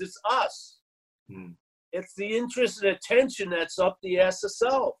times. It's us. It's the interest and attention that's up the ass of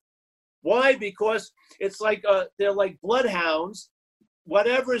self. Why? Because it's like they're like bloodhounds.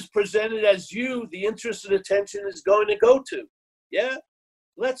 Whatever is presented as you, the interest and attention is going to go to. Yeah?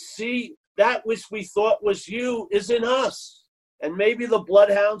 Let's see, that which we thought was you is in us. And maybe the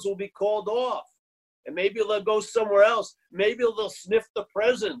bloodhounds will be called off. And maybe they'll go somewhere else. Maybe they'll sniff the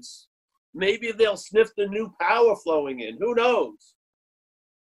presence. Maybe they'll sniff the new power flowing in. Who knows?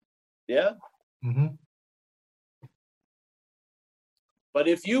 Yeah? But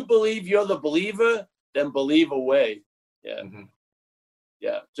if you believe you're the believer, then believe away. Yeah.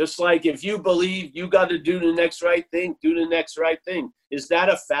 Yeah. Just like if you believe you got to do the next right thing, do the next right thing. Is that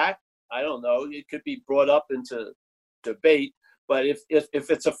a fact? I don't know. It could be brought up into debate. But if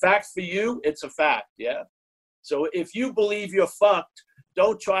it's a fact for you, it's a fact. Yeah. So if you believe you're fucked,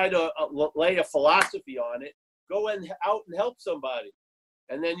 don't try to lay a philosophy on it. Go out and help somebody.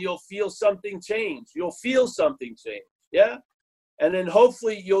 And then you'll feel something change. You'll feel something change. Yeah. And then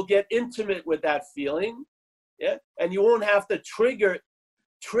hopefully you'll get intimate with that feeling. Yeah. And you won't have to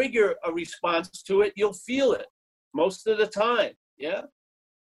trigger a response to it. You'll feel it most of the time. Yeah.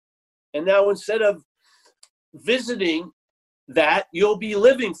 And now instead of visiting that, you'll be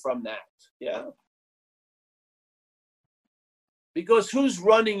living from that. Yeah. Because who's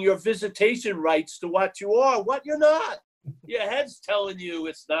running your visitation rights to what you are, what you're not? Your head's telling you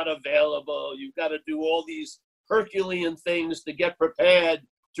it's not available. You've got to do all these Herculean things to get prepared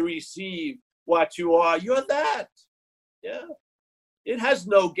to receive what you are. You're that. Yeah. It has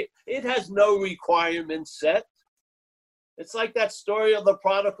no requirements set. It's like that story of the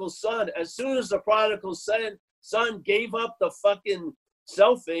prodigal son. As soon as the prodigal son gave up the fucking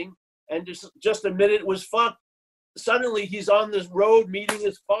selfing and just admitted it was fucked, suddenly he's on this road meeting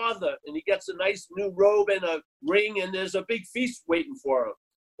his father, and he gets a nice new robe and a ring, and there's a big feast waiting for him.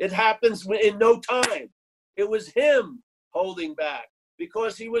 It happens in no time. It was him holding back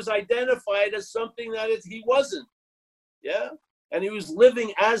because he was identified as something that he wasn't. Yeah? And he was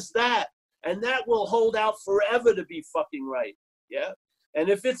living as that. And that will hold out forever to be fucking right. Yeah? And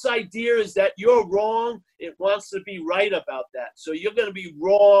if its idea is that you're wrong, it wants to be right about that. So you're going to be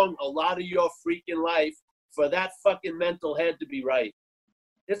wrong a lot of your freaking life for that fucking mental head to be right.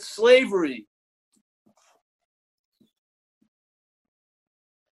 It's slavery.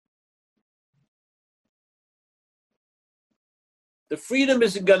 The freedom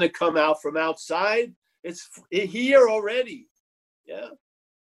isn't going to come out from outside. It's here already. Yeah.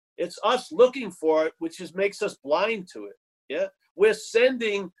 It's us looking for it, which makes us blind to it. Yeah. We're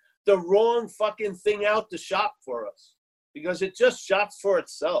sending the wrong fucking thing out to shop for us because it just shops for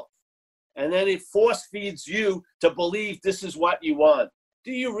itself. And then it force feeds you to believe this is what you want.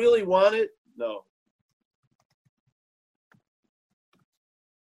 Do you really want it? No.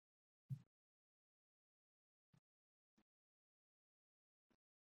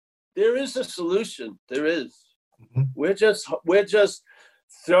 There is a solution. There is. Mm-hmm. We're just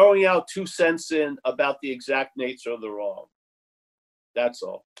throwing out 2 cents in about the exact nature of the wrong. That's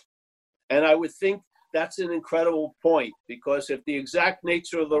all. And I would think that's an incredible point, because if the exact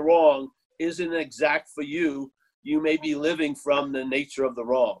nature of the wrong isn't exact for you, you may be living from the nature of the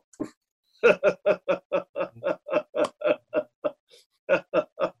wrong.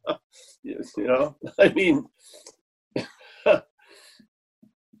 You know, I mean,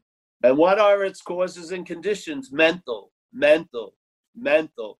 and what are its causes and conditions? Mental.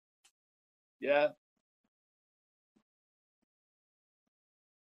 Yeah.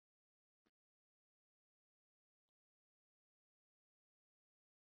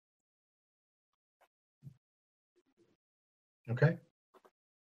 Okay.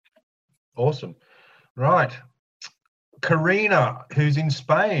 Awesome. Right. Karina, who's in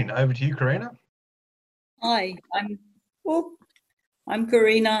Spain. Over to you, Karina. Hi, I'm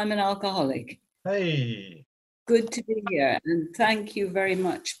Karina. I'm an alcoholic. Hey. Good to be here, and thank you very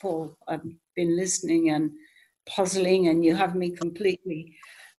much, Paul. I've been listening and puzzling, and you have me completely,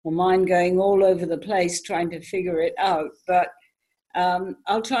 my mind going all over the place trying to figure it out. But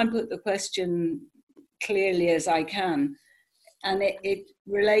I'll try and put the question clearly as I can. And it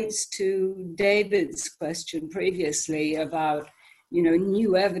relates to David's question previously about, you know,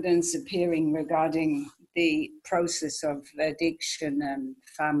 new evidence appearing regarding the process of addiction and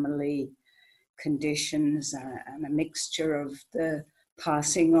family conditions and a mixture of the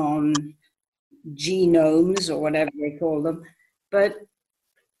passing on genomes or whatever they call them. But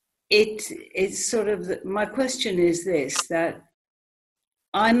it's sort of, my question is this, that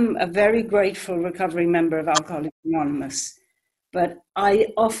I'm a very grateful recovery member of Alcoholics Anonymous, but I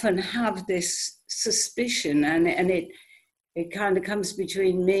often have this suspicion, and it kind of comes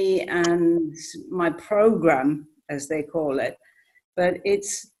between me and my program, as they call it. But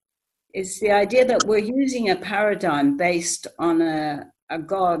it's the idea that we're using a paradigm based on a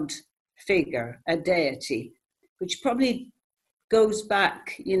God figure, a deity, which probably goes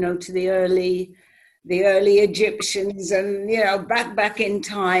back, you know, to the early Egyptians, and, you know, back in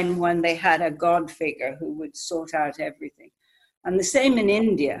time when they had a God figure who would sort out everything. And the same in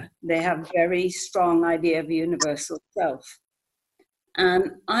India, they have very strong idea of universal self.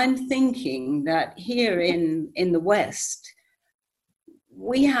 And I'm thinking that here in the West,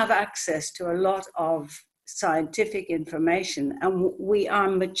 we have access to a lot of scientific information, and we are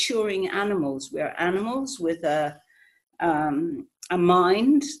maturing animals. We are animals with a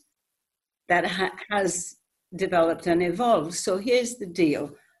mind that has developed and evolved. So here's the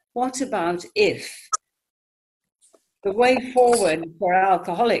deal. What about if the way forward for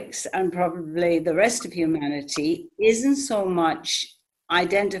alcoholics and probably the rest of humanity isn't so much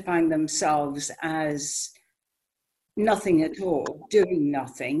identifying themselves as nothing at all, doing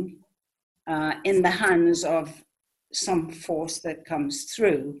nothing, in the hands of some force that comes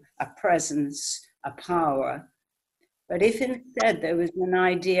through, a presence, a power. But if instead there was an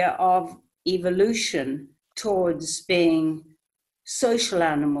idea of evolution towards being social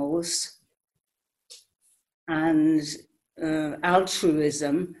animals and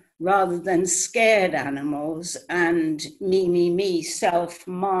altruism, rather than scared animals and me, self,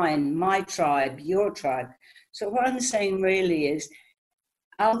 mine, my tribe, your tribe. So what I'm saying really is,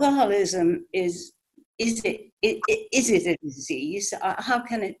 alcoholism is it a disease? How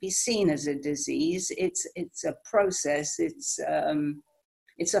can it be seen as a disease? It's a process. It's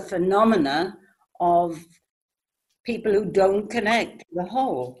a phenomena of people who don't connect to the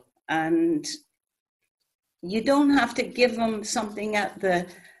whole. And you don't have to give them something at the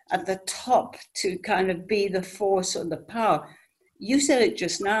top to kind of be the force or the power. You said it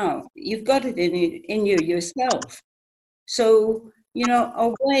just now. You've got it in you yourself. So, you know,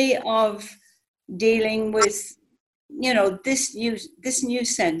 a way of dealing with, you know, this new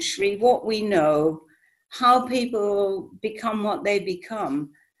century, what we know, how people become what they become,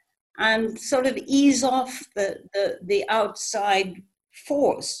 and sort of ease off the outside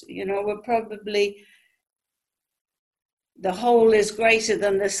force. You know, we're probably, the whole is greater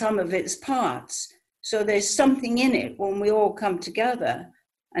than the sum of its parts. So there's something in it when we all come together.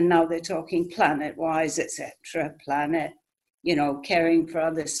 And now they're talking planet-wise, etc. Planet, you know, caring for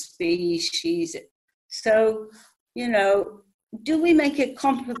other species. So, you know, do we make it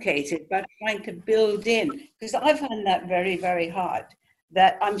complicated by trying to build in? Because I find that very, very hard,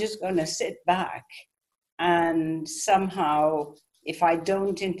 that I'm just going to sit back and somehow, if I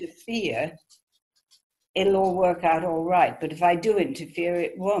don't interfere, it'll all work out all right. But if I do interfere,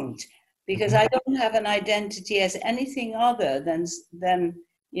 it won't. Because I don't have an identity as anything other than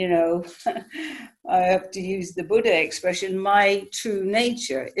you know, I have to use the Buddha expression, my true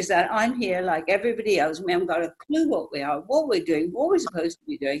nature is that I'm here like everybody else. We haven't got a clue what we are, what we're doing, what we're supposed to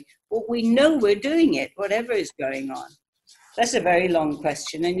be doing, but we know we're doing it, whatever is going on. That's a very long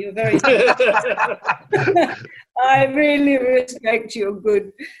question, and you're very... I really respect your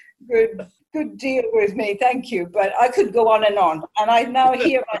good deal with me, thank you. But I could go on, and I now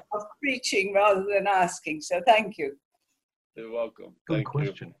hear myself preaching rather than asking, so thank you. You're welcome. Good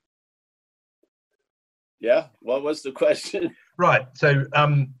question. Yeah, what was the question? Right. So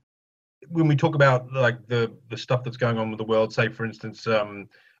when we talk about like the stuff that's going on with the world, say for instance,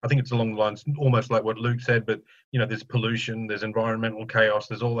 I think it's along the lines almost like what Luke said, but you know, there's pollution, there's environmental chaos,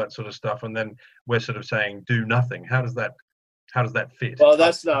 there's all that sort of stuff, and then we're sort of saying do nothing. How does that fit? Well,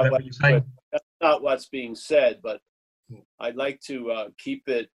 that's not what you're saying. That's not what's being said, but I'd like to keep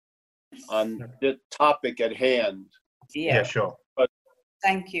it on the topic at hand. Yeah, sure. But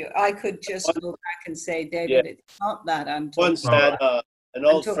thank you. I could just go back and say, David, it's not that I'm talking. Once had an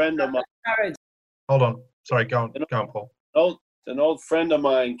old friend of mine. Hold on. Sorry, go on, Paul. An old friend of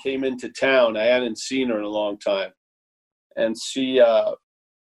mine came into town. I hadn't seen her in a long time. And she, I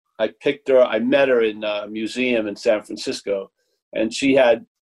met her in a museum in San Francisco. And she had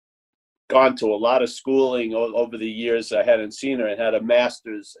gone to a lot of schooling over the years. I hadn't seen her, and had a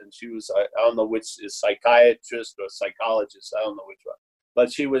master's, and she was, I don't know which is psychiatrist or psychologist, I don't know which one, but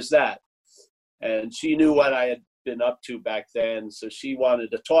she was that. And she knew what I had been up to back then, so she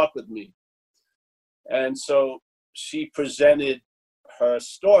wanted to talk with me. And so she presented her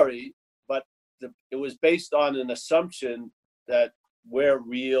story, but it was based on an assumption that we're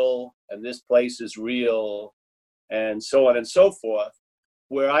real and this place is real and so on and so forth,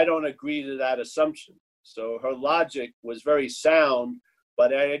 where I don't agree to that assumption. So her logic was very sound,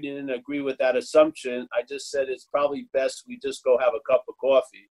 but I didn't agree with that assumption. I just said it's probably best we just go have a cup of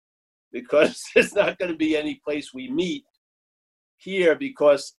coffee, because there's not going to be any place we meet here,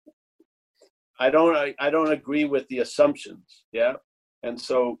 because I don't agree with the assumptions. Yeah. And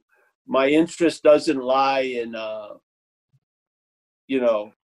so my interest doesn't lie in, you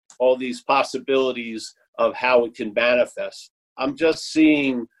know, all these possibilities of how it can manifest. I'm just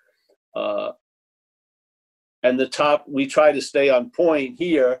seeing, and we try to stay on point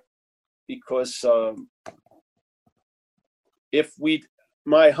here, because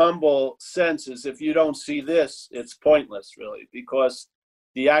my humble sense is if you don't see this, it's pointless, really, because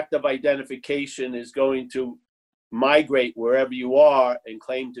the act of identification is going to migrate wherever you are and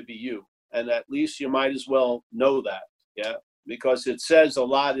claim to be you. And at least you might as well know that, yeah? Because it says a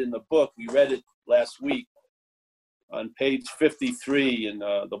lot in the book. We read it last week on page 53 in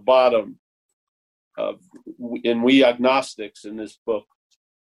the bottom in We Agnostics in this book.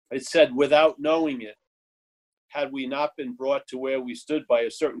 It said, without knowing it, had we not been brought to where we stood by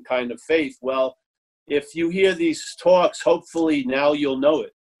a certain kind of faith. Well, if you hear these talks, hopefully now you'll know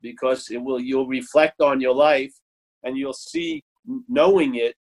it, because you'll reflect on your life and you'll see, knowing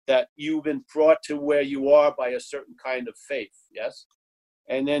it, that you've been brought to where you are by a certain kind of faith, yes?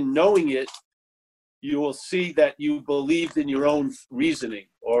 And then knowing it, you will see that you believed in your own reasoning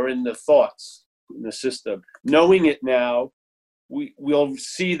or in the thoughts in the system. Knowing it now, we'll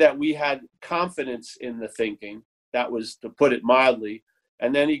see that we had confidence in the thinking. That was, to put it mildly.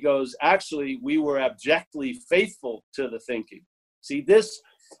 And then he goes, actually, we were abjectly faithful to the thinking. See, this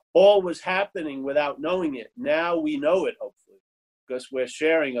all was happening without knowing it. Now we know it, hopefully, because we're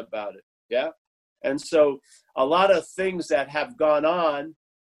sharing about it, yeah? And so a lot of things that have gone on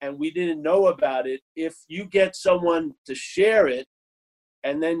and we didn't know about it, if you get someone to share it,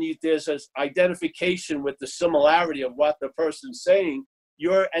 and then there's an identification with the similarity of what the person's saying,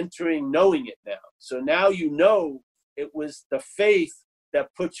 you're entering knowing it now. So now you know it was the faith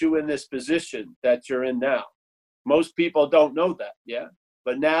that put you in this position that you're in now. Most people don't know that, yeah?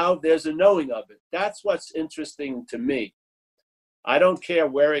 But now there's a knowing of it. That's what's interesting to me. I don't care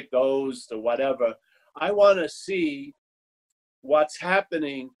where it goes or whatever. I want to see what's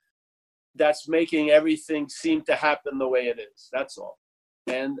happening that's making everything seem to happen the way it is. That's all.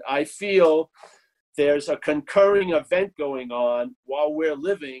 And I feel there's a concurring event going on while we're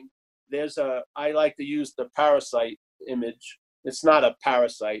living. I like to use the parasite image. It's not a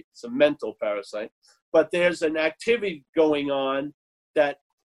parasite, it's a mental parasite. But there's an activity going on that,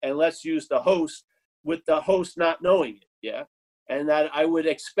 and let's use the host, with the host not knowing it, yeah? And that I would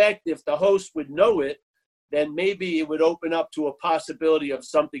expect if the host would know it, then maybe it would open up to a possibility of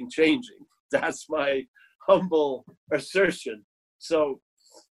something changing. That's my humble assertion. So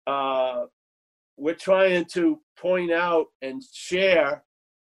we're trying to point out and share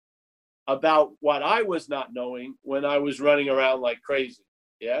about what I was not knowing when I was running around like crazy,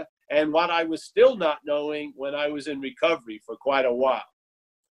 yeah? And what I was still not knowing when I was in recovery for quite a while.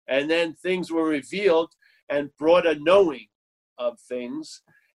 And then things were revealed and brought a knowing of things.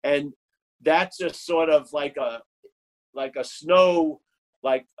 And that's just sort of like a snow,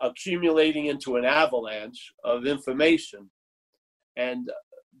 like accumulating into an avalanche of information. And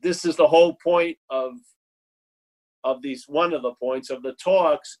this is the whole point of these, one of the points of the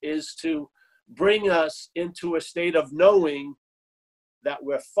talks is to bring us into a state of knowing that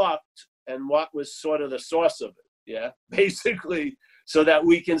we're fucked and what was sort of the source of it, yeah? Basically, so that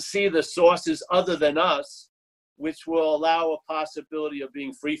we can see the sources other than us, which will allow a possibility of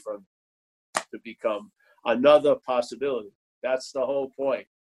being free from it, to become another possibility. That's the whole point.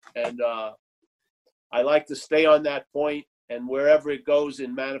 And I like to stay on that point, and wherever it goes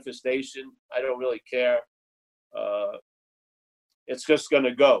in manifestation, I don't really care. It's just going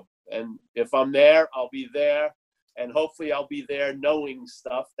to go. And if I'm there, I'll be there. And hopefully I'll be there knowing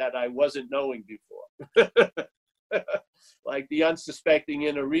stuff that I wasn't knowing before. Like the unsuspecting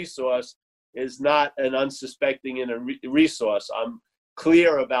inner resource is not an unsuspecting inner resource. I'm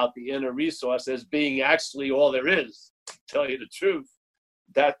clear about the inner resource as being actually all there is, to tell you the truth.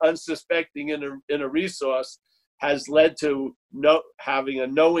 That unsuspecting inner resource has led to having a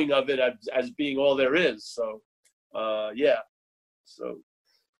knowing of it as being all there is. So, yeah. So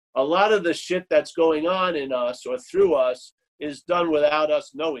a lot of the shit that's going on in us or through us is done without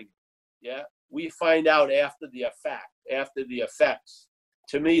us knowing. Yeah. We find out after the effects.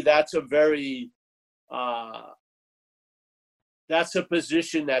 To me, that's a very, that's a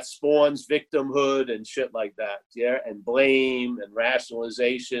position that spawns victimhood and shit like that. Yeah. And blame and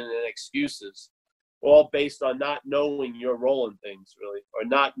rationalization and excuses, all based on not knowing your role in things, really, or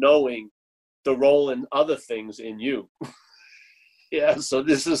not knowing the role in other things in you. Yeah, so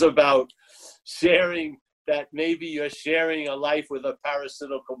this is about sharing that maybe you're sharing a life with a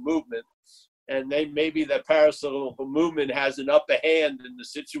parasitical movement, and maybe the parasitical movement has an upper hand in the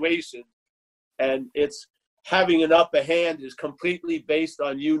situation, and it's having an upper hand is completely based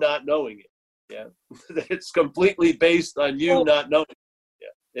on you not knowing it. Yeah, it's completely based on you not knowing it.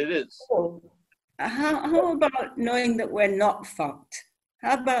 Yeah, it is. How about knowing that we're not fucked?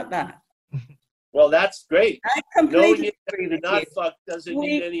 How about that? Well, that's great. I completely agree with not you. fucked doesn't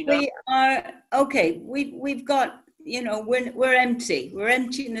need any. We are okay. We've got, you know, we're empty. We're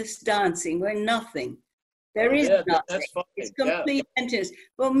emptiness dancing. We're nothing. There is nothing. That's fine. It's complete emptiness.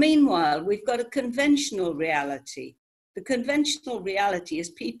 Well, meanwhile, we've got a conventional reality. The conventional reality is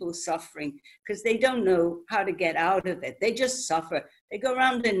people suffering because they don't know how to get out of it. They just suffer. They go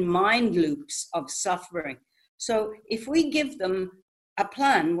around in mind loops of suffering. So if we give them a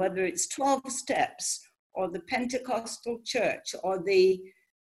plan, whether it's 12 steps or the Pentecostal church or the,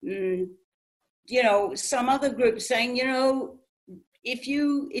 you know, some other group saying, you know, if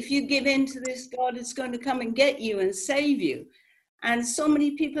you give in to this, God is going to come and get you and save you. And so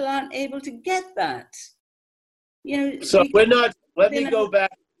many people aren't able to get that. You know, so we're not, let me go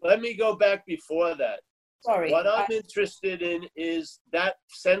back before that. Sorry. What I'm interested in is that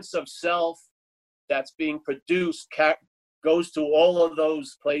sense of self that's being produced goes to all of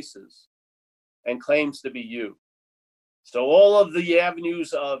those places and claims to be you. So all of the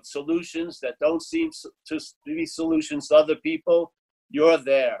avenues of solutions that don't seem to be solutions to other people, you're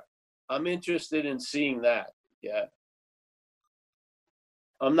there. I'm interested in seeing that. Yeah.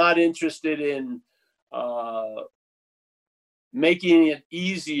 I'm not interested in making it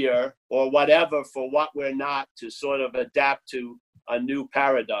easier or whatever for what we're not to sort of adapt to a new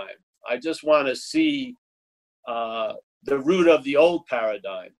paradigm. I just want to see the root of the old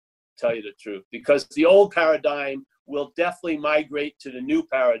paradigm, tell you the truth, because the old paradigm will definitely migrate to the new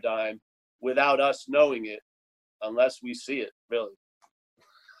paradigm without us knowing it, unless we see it, really.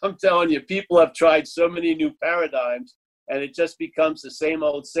 I'm telling you, people have tried so many new paradigms, and it just becomes the same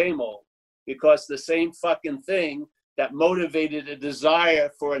old, because the same fucking thing that motivated a desire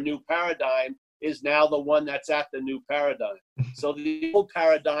for a new paradigm is now the one that's at the new paradigm. So the old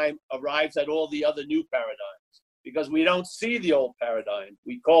paradigm arrives at all the other new paradigms because we don't see the old paradigm.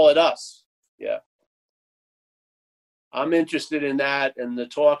 We call it us. Yeah. I'm interested in that, and the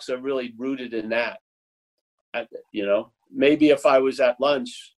talks are really rooted in that. You know, maybe if I was at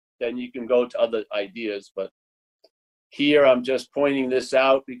lunch, then you can go to other ideas, but here I'm just pointing this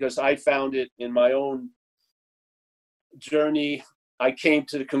out because I found it in my own journey. I came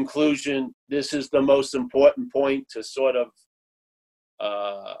to the conclusion this is the most important point to sort of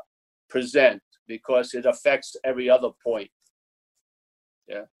present because it affects every other point.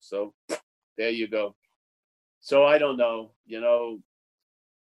 Yeah, so there you go. So I don't know, you know,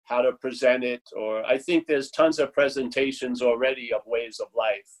 how to present it, or I think there's tons of presentations already of ways of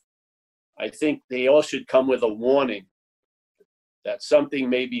life. I think they all should come with a warning that something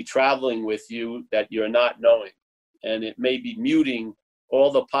may be traveling with you that you're not knowing, and it may be muting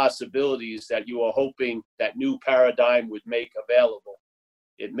all the possibilities that you are hoping that new paradigm would make available.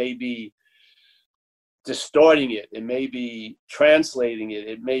 It may be distorting it, it may be translating it,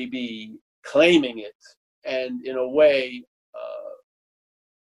 it may be claiming it, and in a way,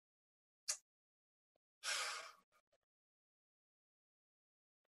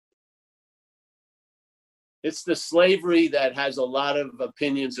 it's the slavery that has a lot of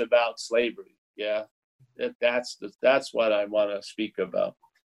opinions about slavery. Yeah, that's what I want to speak about.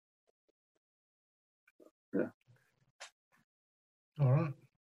 Yeah. All right.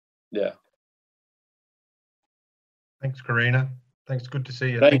 Yeah. Thanks, Karina. Thanks. Good to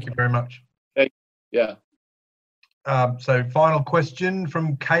see you. Thank Thank you very much. Yeah. So final question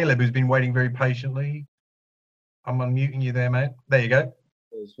from Caleb, who's been waiting very patiently. I'm unmuting you there, mate. There you go.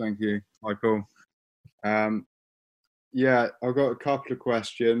 Thank you. Hi, Paul. Yeah, I've got a couple of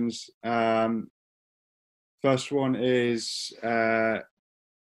questions. First one is, so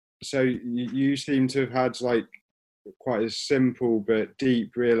you seem to have had like quite a simple but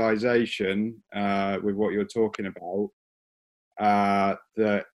deep realization with what you're talking about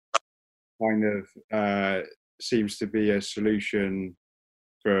that kind of seems to be a solution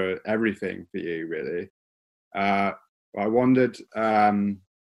for everything for you, really. I wondered,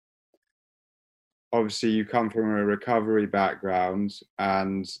 obviously you come from a recovery background,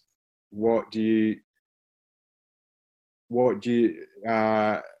 and what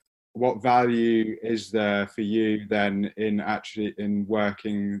value is there for you then in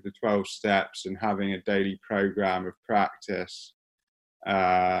working the 12 steps and having a daily program of practice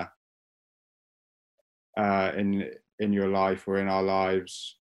in your life or in our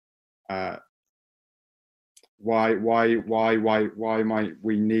lives? Why might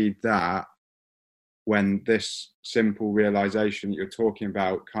we need that when this simple realization that you're talking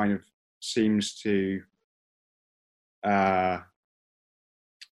about kind of seems to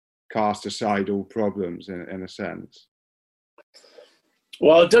cast aside all problems in a sense?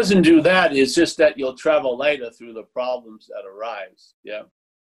 Well, it doesn't do that. It's just that you'll travel lighter through the problems that arise. Yeah.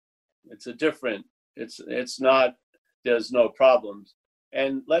 It's a different, it's not, there's no problems.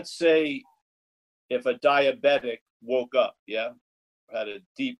 And let's say if a diabetic woke up, yeah, had a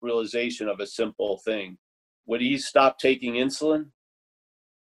deep realization of a simple thing, would he stop taking insulin?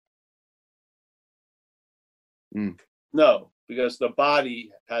 No, because the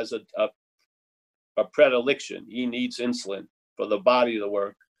body has a predilection. He needs insulin for the body to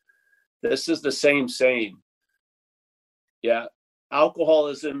work. This is the same saying. Yeah,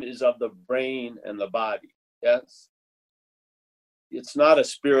 alcoholism is of the brain and the body. Yes, it's not a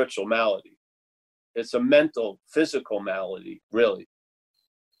spiritual malady. It's a mental, physical malady, really.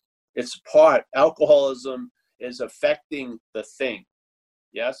 It's part, alcoholism is affecting the thing,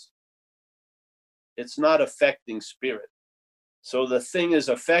 yes? It's not affecting spirit. So the thing is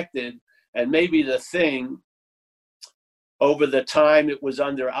affected, and maybe the thing, over the time it was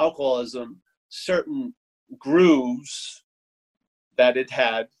under alcoholism, certain grooves that it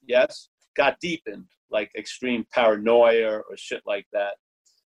had, yes, got deepened, like extreme paranoia or shit like that.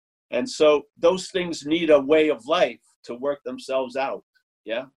 And so those things need a way of life to work themselves out,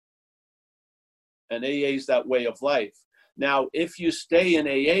 yeah? And AA is that way of life. Now, if you stay in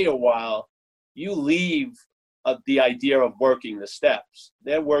AA a while, you leave the idea of working the steps.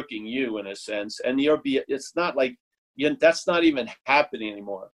 They're working you in a sense, and it's not like that's not even happening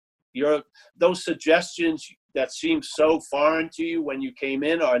anymore. Those suggestions that seemed so foreign to you when you came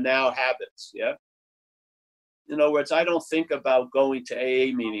in are now habits. Yeah. In other words, I don't think about going to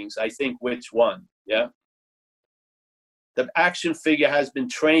AA meetings. I think which one. Yeah. The action figure has been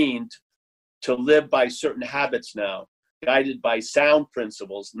trained to live by certain habits now, guided by sound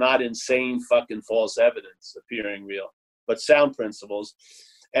principles, not insane fucking false evidence appearing real, but sound principles.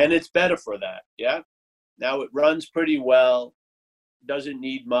 And it's better for that. Yeah. Now it runs pretty well, doesn't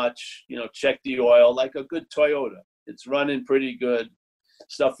need much, you know, check the oil like a good Toyota. It's running pretty good,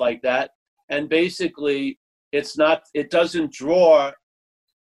 stuff like that. And basically it doesn't draw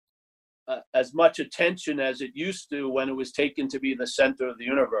as much attention as it used to when it was taken to be the center of the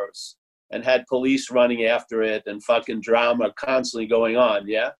universe and had police running after it and fucking drama constantly going on.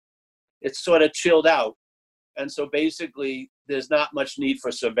 Yeah. It's sort of chilled out. And so basically there's not much need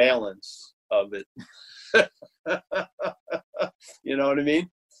for surveillance of it. You know what I mean?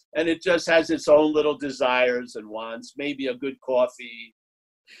 And it just has its own little desires and wants, maybe a good coffee.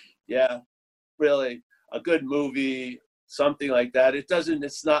 Yeah, really, a good movie, something like that.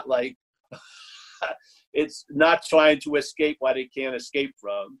 It's not like, it's not trying to escape what it can't escape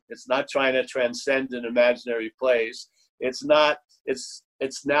from. It's not trying to transcend an imaginary place. It's now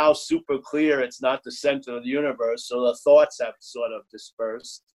super clear. It's not the center of the universe. So the thoughts have sort of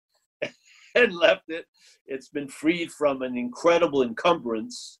dispersed and left it. It's been freed from an incredible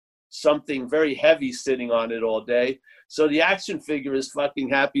encumbrance, something very heavy sitting on it all day. So the action figure is fucking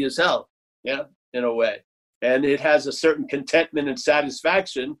happy as hell, yeah, in a way. And it has a certain contentment and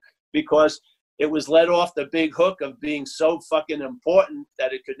satisfaction because it was let off the big hook of being so fucking important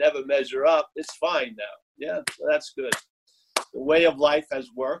that it could never measure up. It's fine now, yeah, so that's good. The way of life has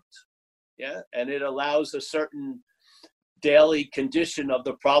worked, yeah, and it allows a certain daily condition of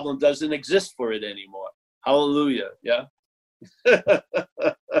the problem doesn't exist for it anymore. Hallelujah, yeah.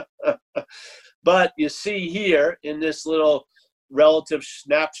 But you see here in this little relative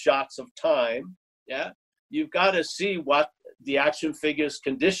snapshots of time, yeah, you've got to see what the action figure's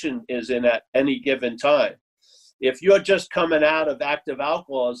condition is in at any given time. If you're just coming out of active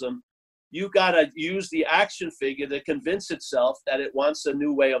alcoholism, you got to use the action figure to convince itself that it wants a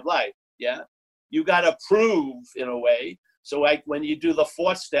new way of life, yeah. You got to prove in a way. So like when you do the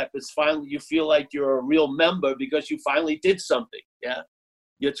fourth step, it's finally, you feel like you're a real member because you finally did something. Yeah.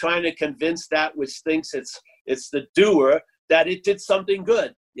 You're trying to convince that which thinks it's the doer that it did something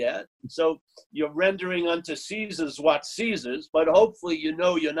good. Yeah. So you're rendering unto Caesar's what Caesar's, but hopefully you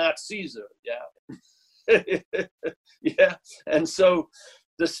know you're not Caesar. Yeah. Yeah. And so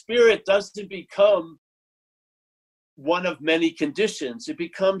the spirit doesn't become one of many conditions. It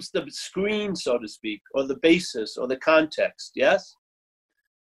becomes the screen, so to speak, or the basis or the context. Yes.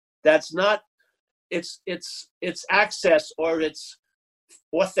 That's not its access or its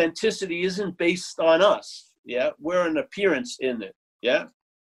authenticity isn't based on us. Yeah. We're an appearance in it. Yeah.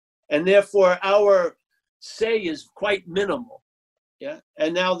 And therefore our say is quite minimal. Yeah.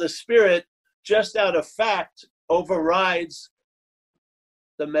 And now the spirit, just out of fact, overrides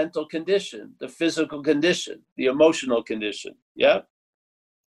the mental condition, the physical condition, the emotional condition. Yeah.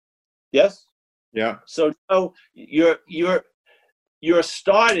 Yes. Yeah. So now you're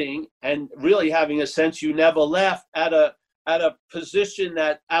starting and really having a sense you never left at a position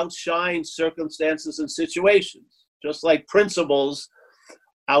that outshines circumstances and situations, just like principles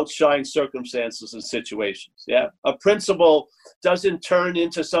outshine circumstances and situations. Yeah. A principle doesn't turn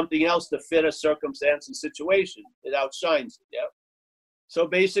into something else to fit a circumstance and situation. It outshines it. Yeah. So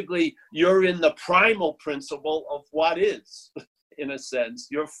basically, you're in the primal principle of what is, in a sense.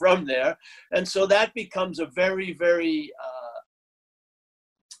 You're from there. And so that becomes a very, very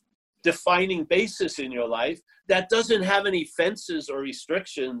defining basis in your life that doesn't have any fences or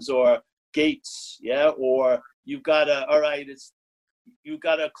restrictions or gates, yeah? Or you've got to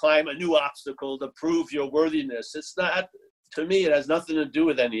climb a new obstacle to prove your worthiness. It's not, to me, it has nothing to do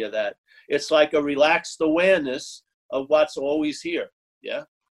with any of that. It's like a relaxed awareness of what's always here. Yeah.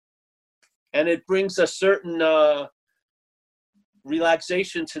 And it brings a certain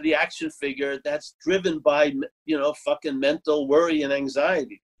relaxation to the action figure that's driven by, fucking mental worry and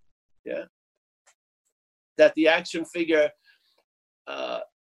anxiety. Yeah. That the action figure,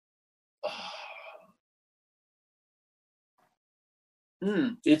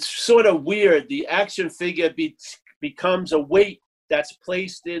 it's sort of weird. The action figure becomes a weight that's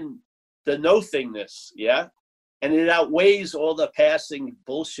placed in the no-thingness. Yeah. And it outweighs all the passing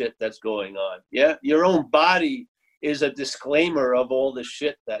bullshit that's going on. Yeah. Your own body is a disclaimer of all the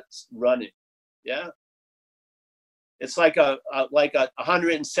shit that's running. Yeah. It's like a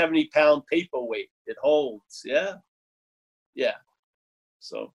 170-pound paperweight. It holds. Yeah. Yeah.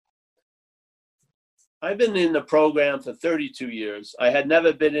 So I've been in the program for 32 years. I had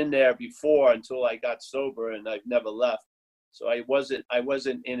never been in there before until I got sober, and I've never left. So I wasn't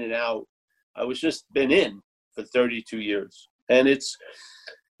in and out. I was just been in for 32 years. And it's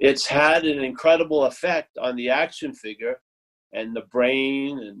had an incredible effect on the action figure and the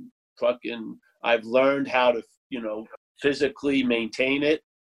brain, and fucking, I've learned how to, physically maintain it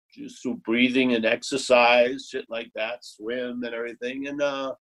just through breathing and exercise, shit like that, swim and everything. And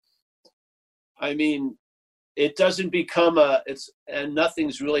I mean, it doesn't become and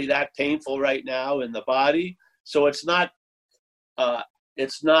nothing's really that painful right now in the body. So it's not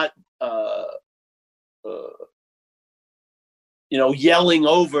yelling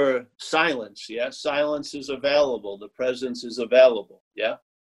over silence. Yeah. Silence is available. The presence is available. Yeah.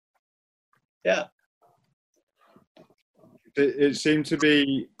 Yeah. It seemed to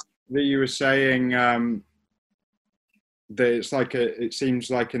be that you were saying that it seems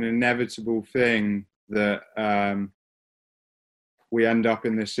like an inevitable thing that we end up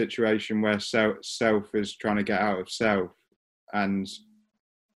in this situation where self is trying to get out of self, and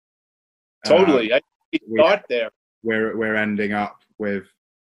totally. I start there. We're ending up with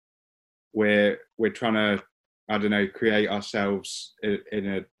we're trying to, I don't know, create ourselves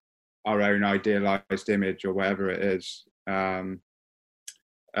in our own idealized image or whatever it is, and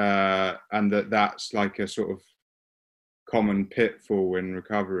that's like a sort of common pitfall in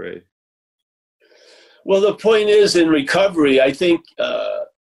recovery. Well, the point is, in recovery, I think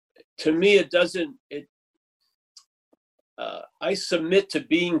to me I submit to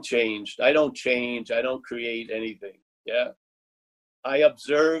being changed. I don't change. I don't create anything. Yeah. I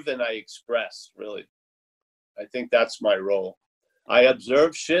observe and I express, really. I think that's my role. I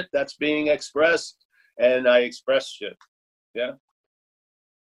observe shit that's being expressed, and I express shit. Yeah.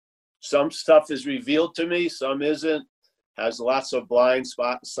 Some stuff is revealed to me, some isn't, has lots of blind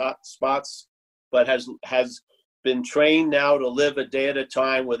spots, but has been trained now to live a day at a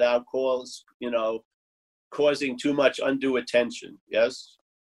time without causing too much undue attention. Yes.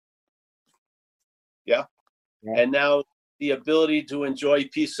 Yeah. And now the ability to enjoy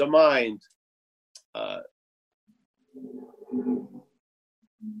peace of mind.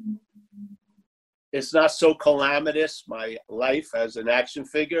 It's not so calamitous, my life as an action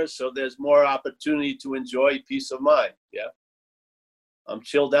figure, so there's more opportunity to enjoy peace of mind. Yeah. I'm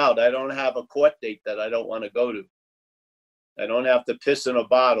chilled out. I don't have a court date that I don't want to go to. I don't have to piss in a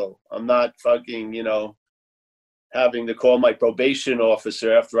bottle. I'm not fucking, having to call my probation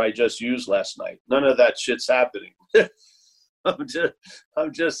officer after I just used last night. None of that shit's happening.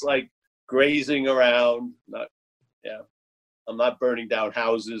 I'm just like grazing around. I'm not burning down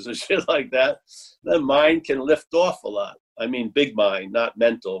houses or shit like that. The mind can lift off a lot. I mean, big mind, not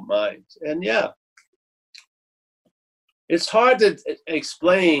mental mind. And yeah, it's hard to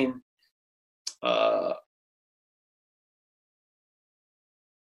explain.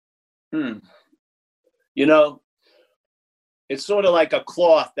 It's sort of like a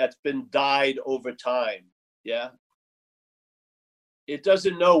cloth that's been dyed over time. Yeah. It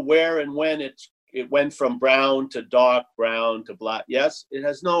doesn't know where and when it went from brown to dark brown to black. Yes, it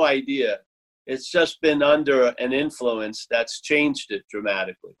has no idea. It's just been under an influence that's changed it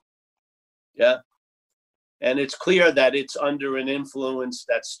dramatically. Yeah. And it's clear that it's under an influence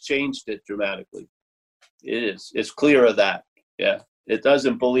that's changed it dramatically. It is. It's clear of that. Yeah. It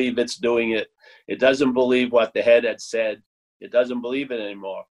doesn't believe it's doing it. It doesn't believe what the head had said. It doesn't believe it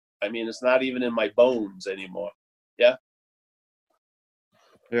anymore. I mean, it's not even in my bones anymore. Yeah.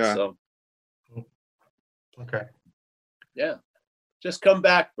 Yeah. So. Okay. Yeah. Just come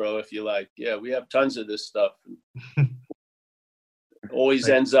back, bro, if you like. Yeah, we have tons of this stuff. Always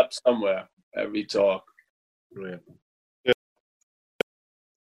ends up somewhere, every talk. Brilliant.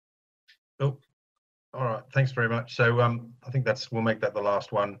 Oh, all right. Thanks very much. So I think we'll make that the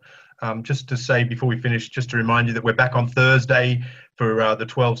last one. Just to say before we finish, just to remind you that we're back on Thursday for the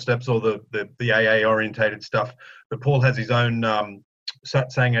 12 steps or the AA orientated stuff. But Paul has his own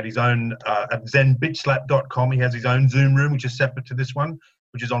saying at his own at zenbitchslap.com. He has his own Zoom room, which is separate to this one,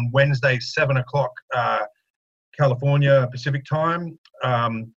 which is on Wednesday, 7 o'clock California Pacific time.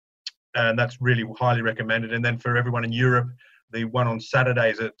 And that's really highly recommended. And then for everyone in Europe, the one on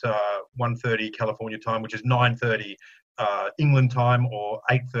Saturdays at 1:30 California time, which is 9:30 England time or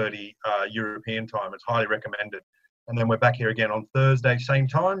 8:30 European time. It's highly recommended. And then we're back here again on Thursday, same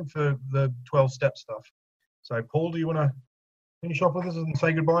time for the 12-step stuff. So, Paul, do you want to finish off with us and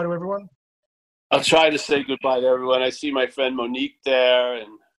say goodbye to everyone? I'll try to say goodbye to everyone. I see my friend Monique there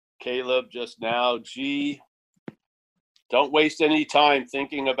and Caleb just now. Gee, don't waste any time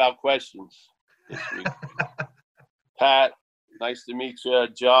thinking about questions this week. Pat, Nice to meet you.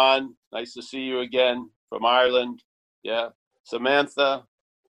 John, nice to see you again from Ireland. Yeah. Samantha,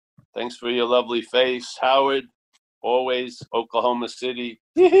 thanks for your lovely face. Howard, always Oklahoma City.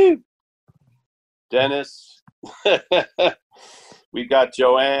 Dennis. We got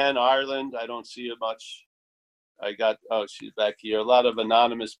Joanne, Ireland. I don't see her much. She's back here. A lot of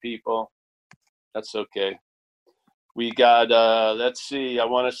anonymous people. That's okay. We got, let's see. I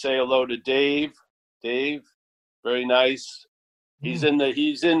want to say hello to Dave. Dave, very nice. He's in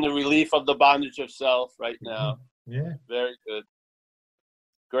the relief of the bondage of self right now. Yeah. Very good.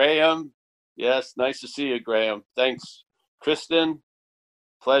 Graham, yes, nice to see you, Graham. Thanks. Kristen,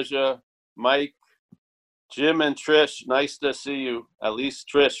 pleasure. Mike, Jim and Trish, nice to see you. At least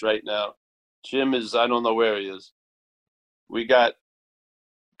Trish right now. Jim is, I don't know where he is. We got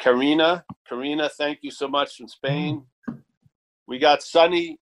Karina. Karina, thank you so much from Spain. We got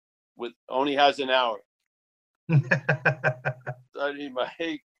Sunny only has an hour. Sunny,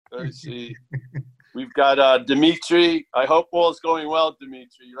 Mike, let's see. We've got Dimitri. I hope all's going well,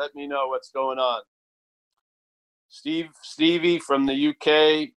 Dimitri. Let me know what's going on. Stevie from the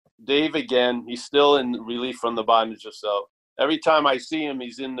UK. Dave again. He's still in relief from the bondage of self. Every time I see him,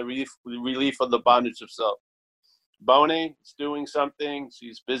 he's in the relief of the bondage of self. Bonnie is doing something.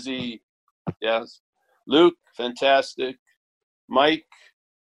 She's busy. Yes. Luke, fantastic. Mike,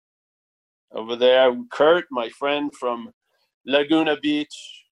 over there. Kurt, my friend from Laguna Beach,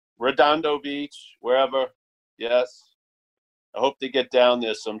 Redondo Beach, wherever. Yes. I hope they get down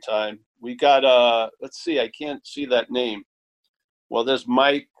there sometime. We got, let's see, I can't see that name. Well, there's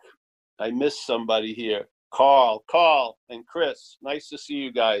Mike. I missed somebody here. Carl, and Chris. Nice to see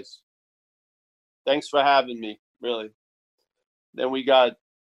you guys. Thanks for having me, really. Then we got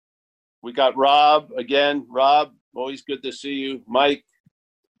Rob again. Rob, always good to see you. Mike,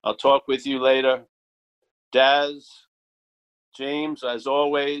 I'll talk with you later. Daz, James, as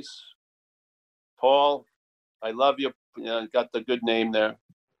always. Paul, I love you. Got the good name there.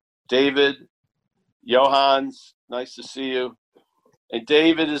 David, Johans, nice to see you. And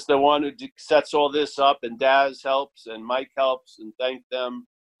David is the one who sets all this up, and Daz helps, and Mike helps, and thank them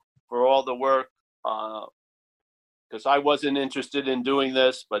for all the work. Because I wasn't interested in doing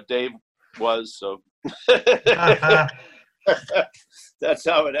this, but Dave was, so that's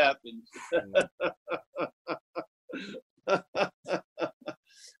how it happened.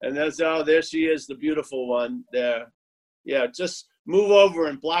 And that's how, there she is, the beautiful one there. Yeah, just move over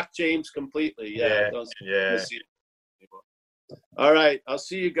and block James completely. Yeah. All right, I'll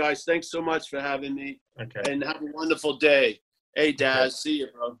see you guys. Thanks so much for having me. Okay. And have a wonderful day. Hey, Daz, see you,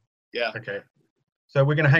 bro. Yeah. Okay. So we're going to hang